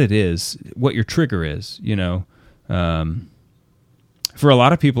on what it is, what your trigger is, for a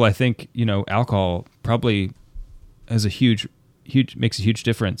lot of people, I think, alcohol probably has makes a huge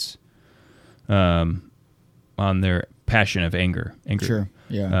difference on their passion of anger. Sure.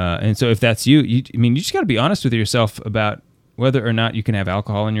 Yeah. And so if that's you just got to be honest with yourself about whether or not you can have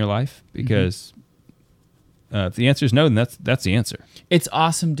alcohol in your life, because if the answer is no, then that's the answer. It's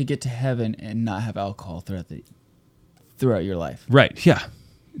awesome to get to heaven and not have alcohol throughout your life. Right. Yeah.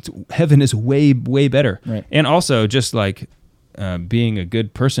 Heaven is way, way better. Right. And also just like being a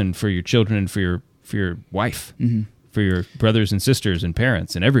good person for your children and for your wife. Mm-hmm. For your brothers and sisters and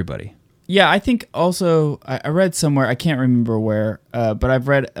parents and everybody. Yeah, I think also, I read somewhere, I can't remember where, but I've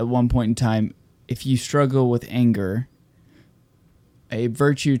read at one point in time, if you struggle with anger, a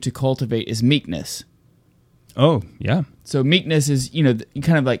virtue to cultivate is meekness. Oh, yeah. So meekness is,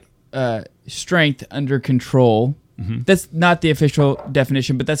 kind of like strength under control. Mm-hmm. That's not the official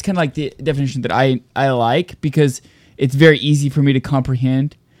definition, but that's kind of like the definition that I like, because it's very easy for me to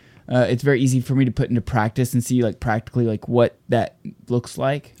comprehend. It's very easy for me to put into practice and see practically what that looks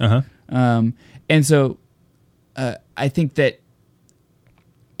like. Uh-huh. And so I think that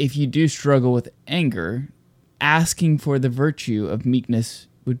if you do struggle with anger, asking for the virtue of meekness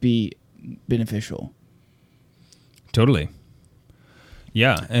would be beneficial. Totally.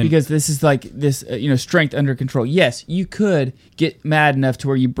 Yeah. And because this is like this, strength under control. Yes, you could get mad enough to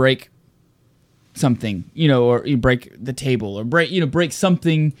where you break something, or you break the table, or break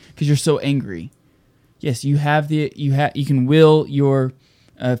something because you're so angry. yes, you can will your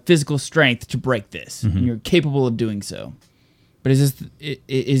physical strength to break this, and you're capable of doing so. But is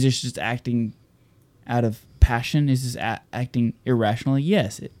this just acting out of passion? Is this acting irrationally?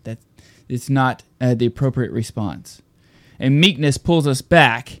 Yes, it's not the appropriate response. And meekness pulls us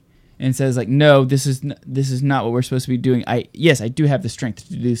back and says, like, no, this is not what we're supposed to be doing. I do have the strength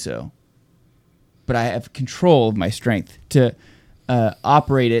to do so, but I have control of my strength to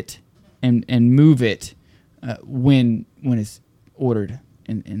operate it and move it when it's ordered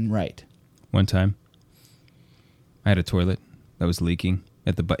and right. One time, I had a toilet that was leaking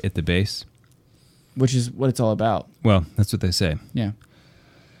at the base, which is what it's all about. Well, that's what they say. Yeah.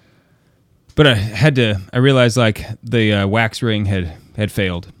 But I realized like the wax ring had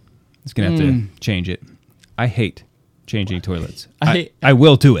failed. I was going to have to change it. I hate changing toilets. I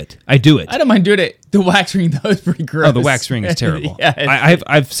will do it. I do it. I don't mind doing it. The wax ring, though, is pretty gross. Oh, the wax ring is terrible. Yeah,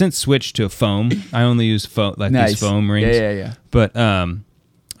 I've since switched to foam. I only use foam, like these foam rings. Yeah. But I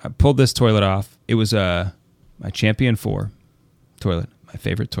pulled this toilet off. It was my Champion 4 toilet, my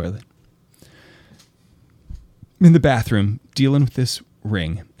favorite toilet. I'm in the bathroom dealing with this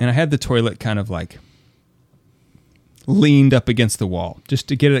ring, and I had the toilet kind of like leaned up against the wall just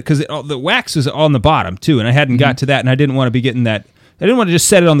to get it, because the wax was on the bottom too, and I hadn't got to that, and I didn't want to be getting that. I didn't want to just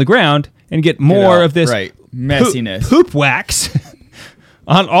set it on the ground and get more of this messiness, poop wax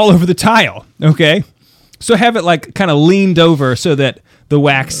on all over the tile. Okay, so have it like kind of leaned over so that the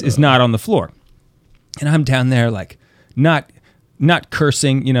wax is not on the floor, and I'm down there like not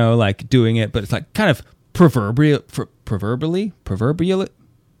cursing, like doing it, but it's like kind of proverbially.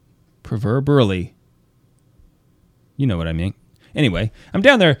 You know what I mean. Anyway, I'm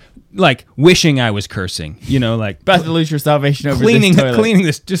down there like wishing I was cursing, like about to lose your salvation over this toilet. Cleaning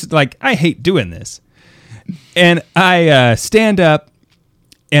this, just like I hate doing this. And I stand up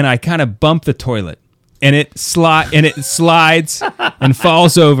and I kind of bump the toilet, and it slides and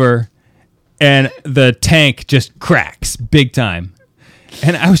falls over, and the tank just cracks big time.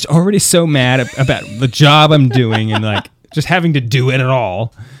 And I was already so mad about the job I'm doing and like just having to do it at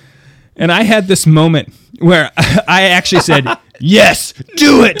all. And I had this moment where I actually said, yes,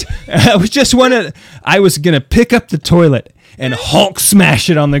 do it. I was going to pick up the toilet and Hulk smash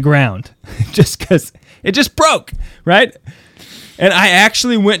it on the ground just because it just broke, right? And I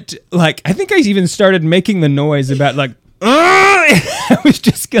actually went I think I even started making the noise about like, I was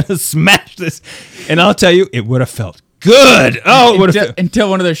just going to smash this. And I'll tell you, it would have felt good. Oh, until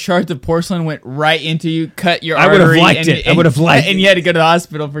one of those shards of porcelain went right into you, cut your artery. I would have liked it. I would have liked it. And you had to go to the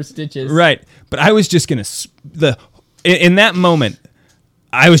hospital for stitches. Right. But I was just going to, in that moment,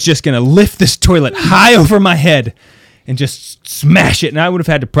 I was just going to lift this toilet high over my head and just smash it. And I would have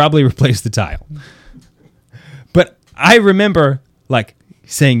had to probably replace the tile. But I remember like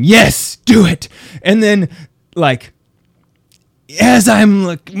saying, yes, do it. And then like, as I'm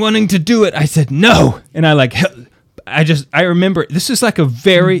like wanting to do it, I said, no. And I remember this is like a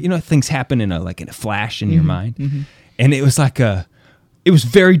very, things happen in a flash in your mind. Mm-hmm. And it was it was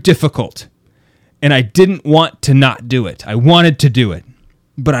very difficult. And I didn't want to not do it. I wanted to do it.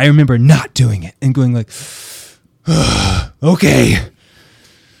 But I remember not doing it and going like, okay.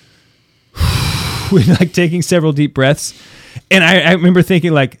 Like taking several deep breaths. And I remember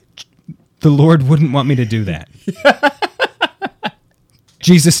thinking like, the Lord wouldn't want me to do that.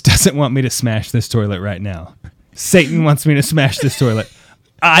 Jesus doesn't want me to smash this toilet right now. Satan wants me to smash this toilet.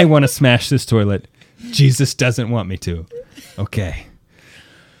 I want to smash this toilet. Jesus doesn't want me to. Okay.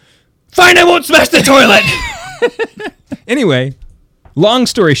 Fine, I won't smash the toilet. Anyway, long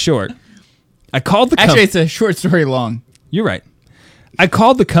story short, I called the company. Actually, it's a short story long. You're right. I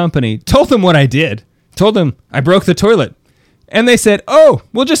called the company, told them what I did, told them I broke the toilet. And they said, oh,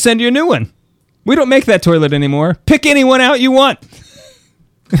 we'll just send you a new one. We don't make that toilet anymore. Pick any one out you want.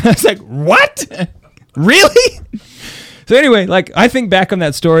 I was like, what? Really? So anyway, I think back on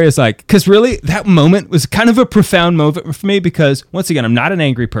that story as because really that moment was kind of a profound moment for me because once again, I'm not an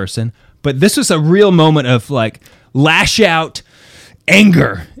angry person, but this was a real moment of lash out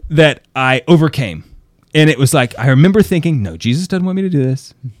anger that I overcame. And it was I remember thinking, no, Jesus doesn't want me to do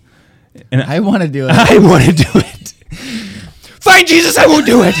this. And I want to do it. I want to do it. Fine, Jesus, I won't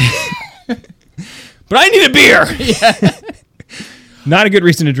do it. But I need a beer. Yeah. Not a good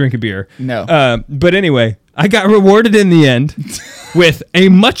reason to drink a beer. No. But anyway, I got rewarded in the end with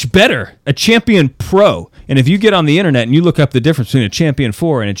a Champion Pro. And if you get on the internet and you look up the difference between a Champion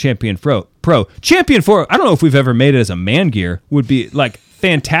 4 and a Champion Pro, Champion 4, I don't know if we've ever made it as a man gear, would be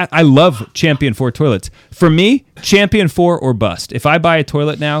fantastic. I love Champion 4 toilets. For me, Champion 4 or bust. If I buy a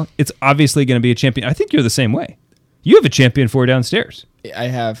toilet now, it's obviously going to be a Champion. I think you're the same way. You have a Champion 4 downstairs. I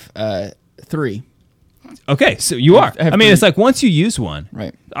have 3. Okay, so you are. I have I mean, three. it's like once you use one,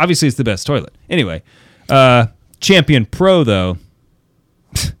 Right. obviously it's the best toilet. Anyway, Champion Pro, though,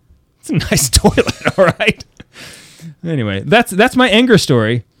 it's a nice toilet, all right? Anyway, that's my anger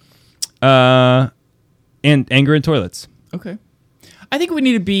story. And anger in toilets. Okay. I think we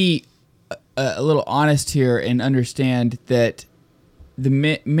need to be a little honest here and understand that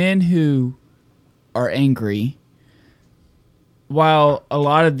the men who are angry, while a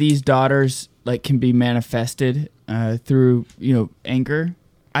lot of these daughters like can be manifested through anger,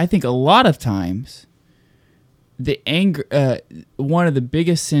 I think a lot of times the anger, one of the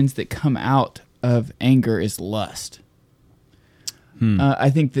biggest sins that come out of anger is lust. I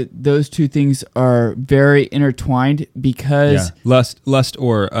think that those two things are very intertwined because lust,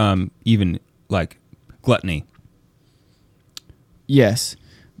 or even like gluttony. Yes,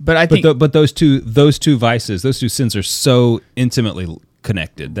 but I think but those two vices, those two sins are so intimately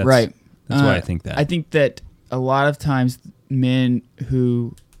connected. That's, right. That's why I think that. I think that a lot of times men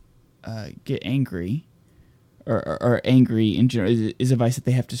who get angry or are angry in general is a vice that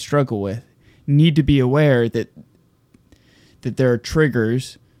they have to struggle with. Need to be aware that there are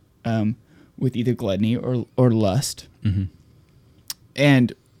triggers with either gluttony or lust,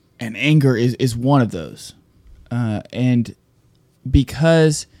 and anger is one of those, and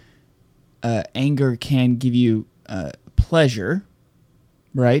because anger can give you pleasure,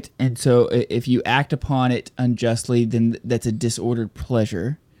 right? And so if you act upon it unjustly, then that's a disordered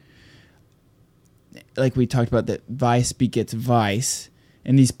pleasure. Like we talked about, that vice begets vice.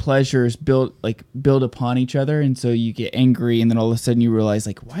 And these pleasures build upon each other, and so you get angry, and then all of a sudden you realize,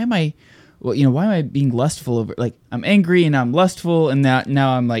 like, why am I being lustful over? Like, I'm angry and I'm lustful, and now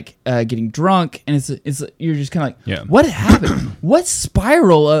I'm like getting drunk, and it's you're just kind of like, yeah. What happened? What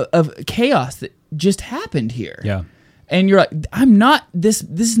spiral of chaos that just happened here? Yeah, and you're like, I'm not this.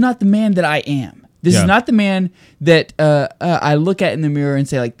 This is not the man that I am. This is not the man that I look at in the mirror and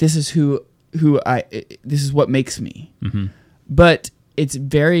say, like, this is who I. This is what makes me. Mm-hmm. But it's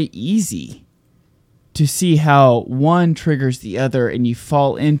very easy to see how one triggers the other, and you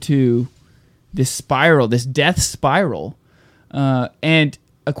fall into this spiral, this death spiral. And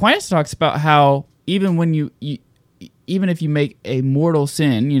Aquinas talks about how even when even if you make a mortal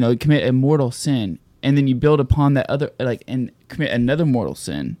sin, commit a mortal sin, and then you build upon that other, and commit another mortal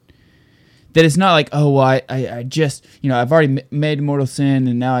sin, that it's not like, oh, well, I just, I've already made a mortal sin,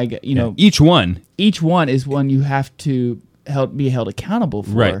 and now I get, Each one is one you have to be held accountable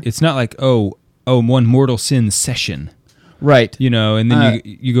for. Right. It's not like, one mortal sin session. Right. And then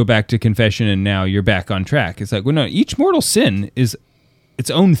you go back to confession, and now you're back on track. It's like, well, no, each mortal sin is its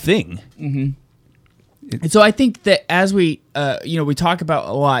own thing. Mm-hmm. And so I think that as we talk about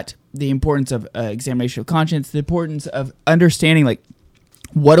a lot the importance of examination of conscience, the importance of understanding, like,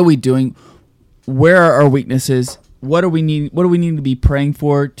 what are we doing? Where are our weaknesses? What do we need to be praying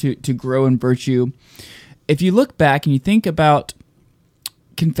for to grow in virtue? If you look back and you think about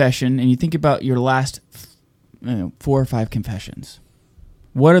confession, and you think about your last 4 or 5 confessions,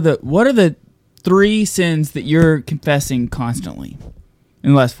 what are the 3 sins that you're confessing constantly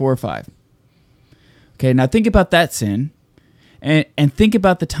in the last 4 or 5? Okay, now think about that sin, and think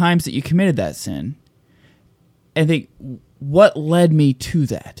about the times that you committed that sin, and think, what led me to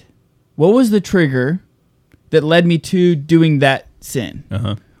that? What was the trigger that led me to doing that sin?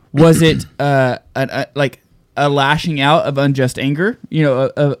 Uh-huh. Was it a lashing out of unjust anger?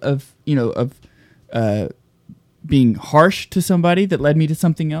 Of being harsh to somebody that led me to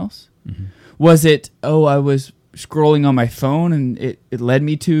something else? Mm-hmm. Was it, I was scrolling on my phone and it led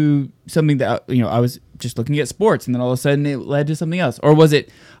me to something that I was just looking at sports, and then all of a sudden it led to something else? Or was it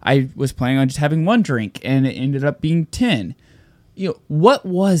I was planning on just having 1 drink and it ended up being 10? What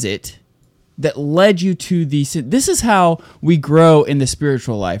was it that led you to these? This is how we grow in the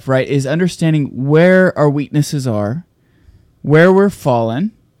spiritual life, right? Is understanding where our weaknesses are, where we're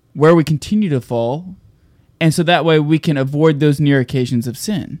fallen, where we continue to fall, and so that way we can avoid those near occasions of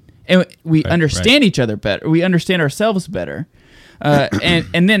sin, and we understand each other better. We understand ourselves better,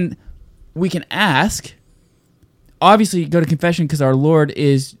 and then we can ask. Obviously, go to confession because our Lord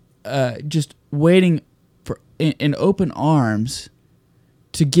is just waiting for in open arms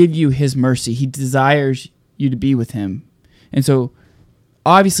to give you His mercy. He desires you to be with Him. And so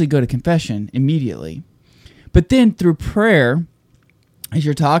obviously go to confession immediately. But then through prayer, as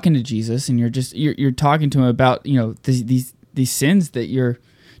you're talking to Jesus and you're talking to Him about, these sins that you're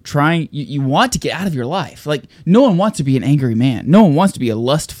trying, you want to get out of your life. Like, no one wants to be an angry man. No one wants to be a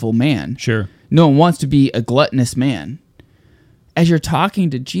lustful man. Sure. No one wants to be a gluttonous man. As you're talking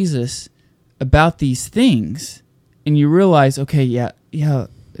to Jesus about these things, and you realize, okay, yeah,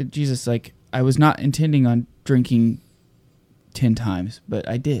 Jesus, like, I was not intending on drinking 10 times, but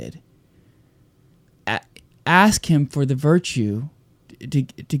I did. Ask him for the virtue to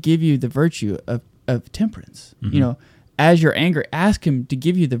give you the virtue of temperance. Mm-hmm. You know, as your anger, ask him to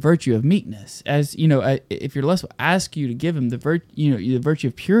give you the virtue of meekness. As you know, if you're lustful, ask you to give him the virtue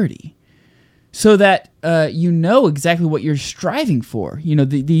of purity, so that you know exactly what you're striving for. You know,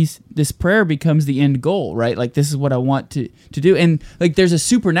 this prayer becomes the end goal, right? Like, this is what I want to do, and like there's a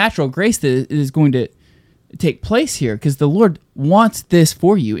supernatural grace that is going to take place here because the Lord wants this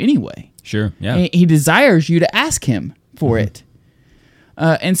for you anyway. Sure, yeah. And he desires you to ask him for it.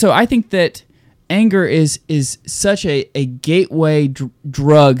 And so I think that anger is such a gateway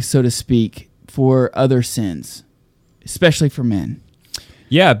drug, so to speak, for other sins, especially for men.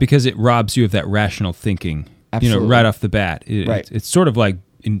 Yeah, because it robs you of that rational thinking, Absolutely. right off the bat. Right. It's sort of like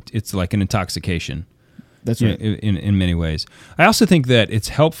it's like an intoxication. That's right. In many ways. I also think that it's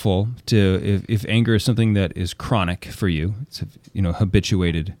helpful to if anger is something that is chronic for you, it's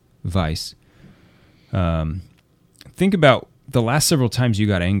habituated vice. Think about the last several times you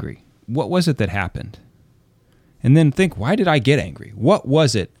got angry. What was it that happened? And then think, why did I get angry? What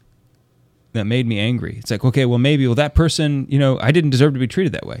was it that made me angry? It's like, okay, well, maybe, that person, I didn't deserve to be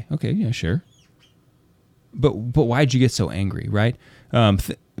treated that way. Okay, yeah, sure. But why'd you get so angry, right?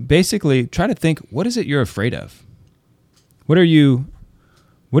 Basically, try to think, what is it you're afraid of? What are you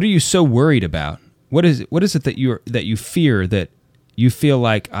so worried about? What is it that you fear, that you feel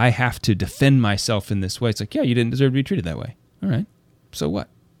like I have to defend myself in this way? It's like, yeah, you didn't deserve to be treated that way. All right, so what?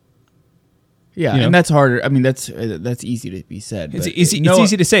 Yeah, and that's harder. I mean, that's easy to be said. It's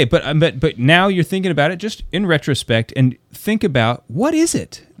easy to say, but now you're thinking about it just in retrospect, and think about what is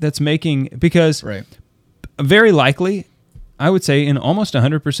it that's making, because right. Very likely, I would say in almost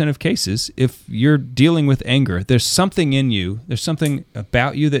 100% of cases, if you're dealing with anger, there's something in you, there's something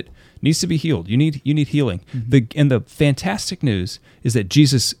about you that needs to be healed. You need healing. Mm-hmm. The fantastic news is that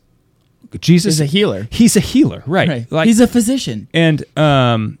Jesus is a healer. He's a healer, right? Right. Like, he's a physician. And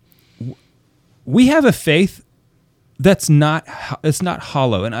we have a faith that's not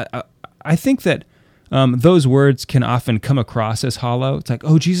hollow. And I think that those words can often come across as hollow. It's like,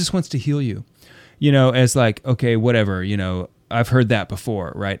 oh, Jesus wants to heal you. As like, okay, whatever, I've heard that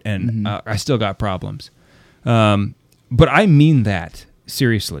before, right? And I still got problems. But I mean that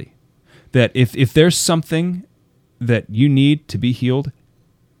seriously, that if there's something that you need to be healed,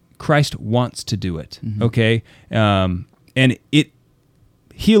 Christ wants to do it, okay? And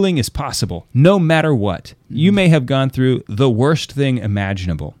healing is possible no matter what. You may have gone through the worst thing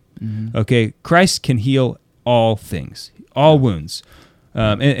imaginable, okay? Christ can heal all things, all wounds.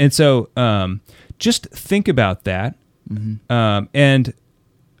 And so just think about that. And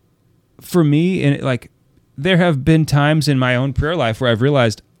for me, and there have been times in my own prayer life where I've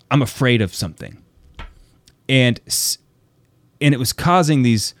realized I'm afraid of something, and it was causing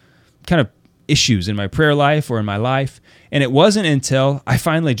these kind of issues in my prayer life or in my life. And it wasn't until I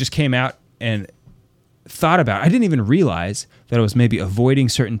finally just came out and thought about it. I didn't even realize that I was maybe avoiding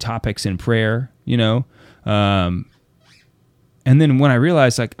certain topics in prayer, and then when I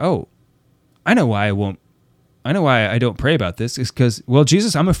realized, oh, I know why I don't pray about this, is because, well,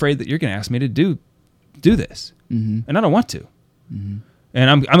 Jesus, I'm afraid that you're going to ask me to do this, and I don't want to, and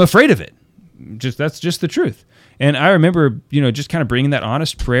I'm afraid of it. That's just the truth. And I remember, just kind of bringing that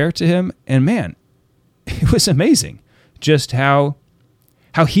honest prayer to him, and man, it was amazing, just how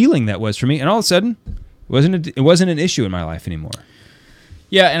healing that was for me. And all of a sudden, it wasn't an issue in my life anymore.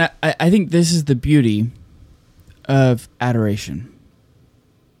 Yeah, and I think this is the beauty of adoration.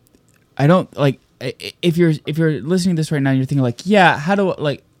 I don't if you're listening to this right now and you're thinking yeah, how do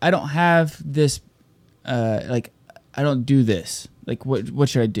I don't have this I don't do this. What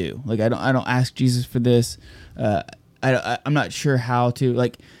should I do? I don't ask Jesus for this. I'm not sure how to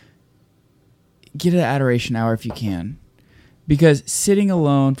get an adoration hour if you can. Because sitting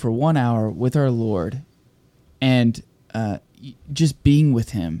alone for 1 hour with our Lord and just being with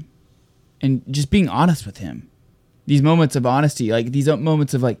him and just being honest with him. These moments of honesty, these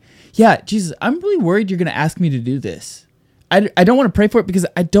moments of yeah, Jesus, I'm really worried you're going to ask me to do this. I don't want to pray for it because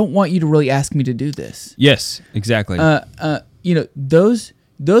I don't want you to really ask me to do this. Yes, exactly. Those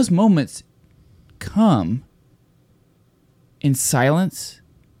moments come in silence.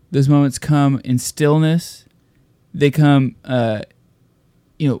 Those moments come in stillness. They come,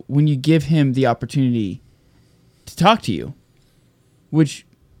 when you give him the opportunity to talk to you, which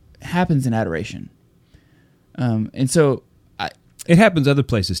happens in adoration. And so it happens other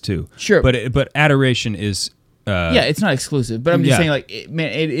places too. Sure. But adoration is... it's not exclusive, but I'm just saying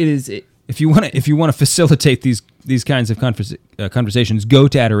it if you want to facilitate these kinds of conversations, go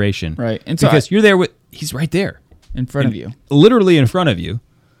to adoration, Right. And so because you're there with he's right there in front of you. literally in front of you,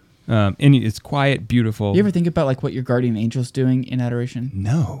 and it's quiet, beautiful. You ever think about like what your guardian angel's doing in adoration?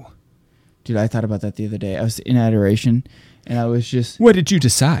 No. Dude, I thought about that the other day. I was in adoration, and I was just... What did you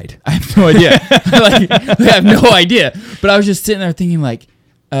decide? I have no idea. I have no idea. But I was just sitting there thinking, like,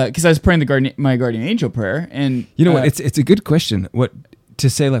 because I was praying my guardian angel prayer, and You know what? It's a good question. What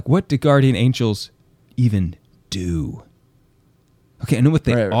to say? Like, what do guardian angels even do? Okay, I know what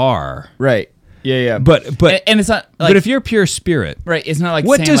they Right. are, right, yeah, but and it's not like but if you're pure spirit, right, it's not like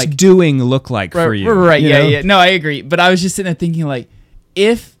what saying, does like, doing look like right, for you? right, you yeah, know? yeah. No, I agree. But I was just sitting there thinking, like,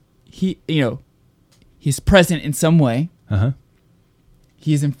 if he, he's present in some way, Uh-huh.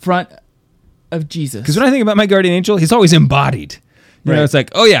 he's in front of Jesus. Because when I think about my guardian angel, he's always embodied. You know, Right. it's like,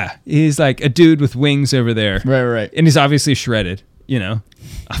 oh yeah, he's like a dude with wings over there, right, and he's obviously shredded. You know,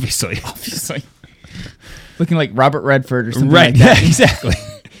 obviously, obviously, looking like Robert Redford or something right? like that. Yeah, exactly.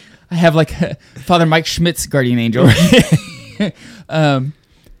 I have like Father Mike Schmidt's guardian angel.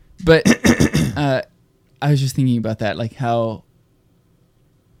 But I was just thinking about that, like how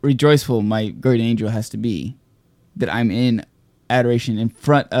rejoiceful my guardian angel has to be that I'm in adoration in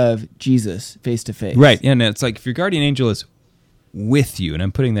front of Jesus face to face. Right. Yeah. No, it's like if your guardian angel is with you, and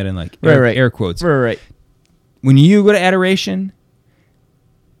I'm putting that in like Right. air quotes. Right. When you go to adoration,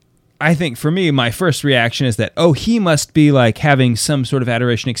 I think for me, my first reaction is that, oh, he must be like having some sort of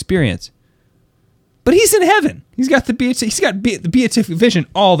adoration experience. But he's in heaven. He's got the beatific vision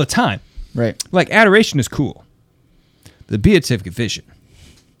all the time. Right. Like adoration is cool. The beatific vision.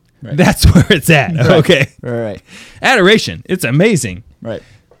 Right. That's where it's at. Right. Okay. Right. Adoration, it's amazing. Right.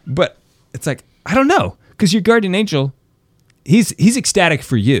 But it's like, I don't know, because your guardian angel, he's ecstatic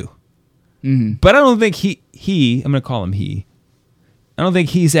for you. Mm-hmm. But I don't think he, I'm going to call him he, I don't think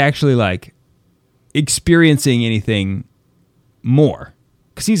he's actually like experiencing anything more.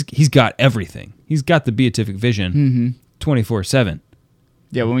 Because he's got everything. He's got the beatific vision 24/7.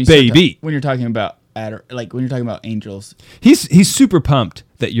 Yeah. When Baby. when you're talking about when you're talking about angels. He's super pumped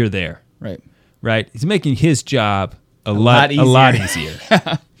that you're there. Right. Right? He's making his job a lot lot easier.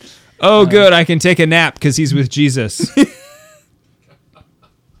 Oh, good. I can take a nap because he's with Jesus.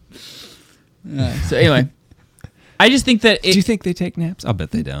 So anyway, I just think that Do you think they take naps? I'll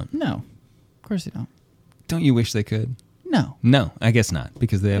bet they don't. No, of course they don't. Don't you wish they could? No. No, I guess not,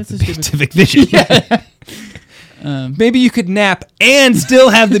 because they have That's the a stupid- beatific vision. Maybe you could nap and still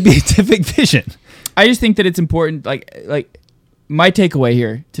have the beatific vision. I just think that it's important. Like my takeaway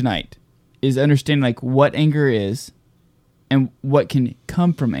here tonight is understanding like what anger is and what can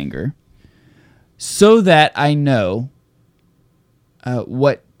come from anger, so that I know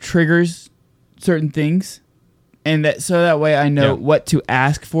what triggers certain things, and that way I know what to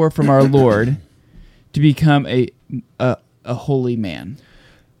ask for from our Lord to become a holy man.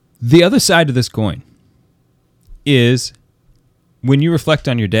 The other side of this coin is when you reflect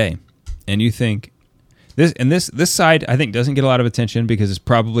on your day and you think this side I think doesn't get a lot of attention because it's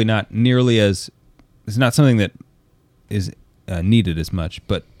probably not nearly as, it's not something that is needed as much,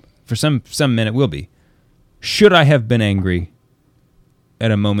 but for some men it will be. Should I have been angry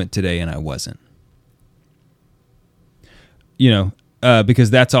at a moment today and I wasn't? Because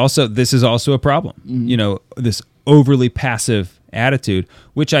this is also a problem. Mm-hmm. This overly passive attitude,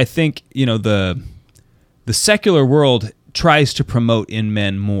 which I think, the secular world tries to promote in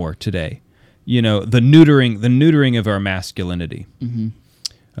men more today. The neutering of our masculinity.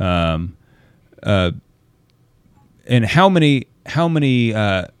 Mm-hmm. And how many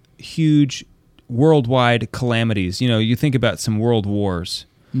huge worldwide calamities. You think about some world wars.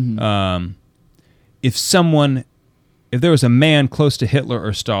 Mm-hmm. If there was a man close to Hitler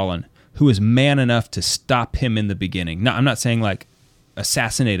or Stalin who was man enough to stop him in the beginning, I'm not saying like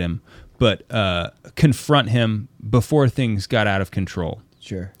assassinate him, but confront him before things got out of control.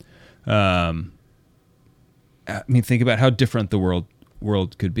 Sure. Think about how different the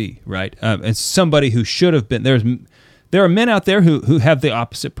world could be, right? And somebody who should have been there are men out there who have the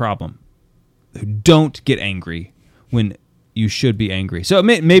opposite problem, who don't get angry when you should be angry. So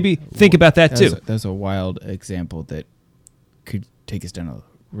maybe think about that too. That's a wild example that could take us down a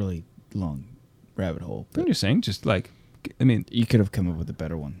really long rabbit hole. I'm just saying, You could have come up with a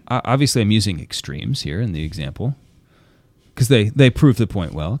better one. Obviously, I'm using extremes here in the example because they prove the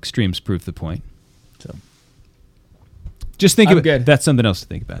point well. Extremes prove the point. So just think about it. That's something else to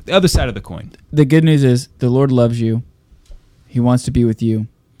think about. The other side of the coin. The good news is the Lord loves you. He wants to be with you.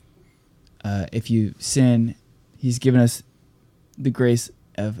 If you sin, He's given us the grace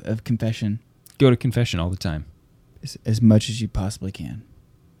of confession. Go to confession all the time. As much as you possibly can.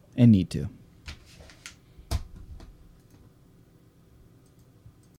 and need to.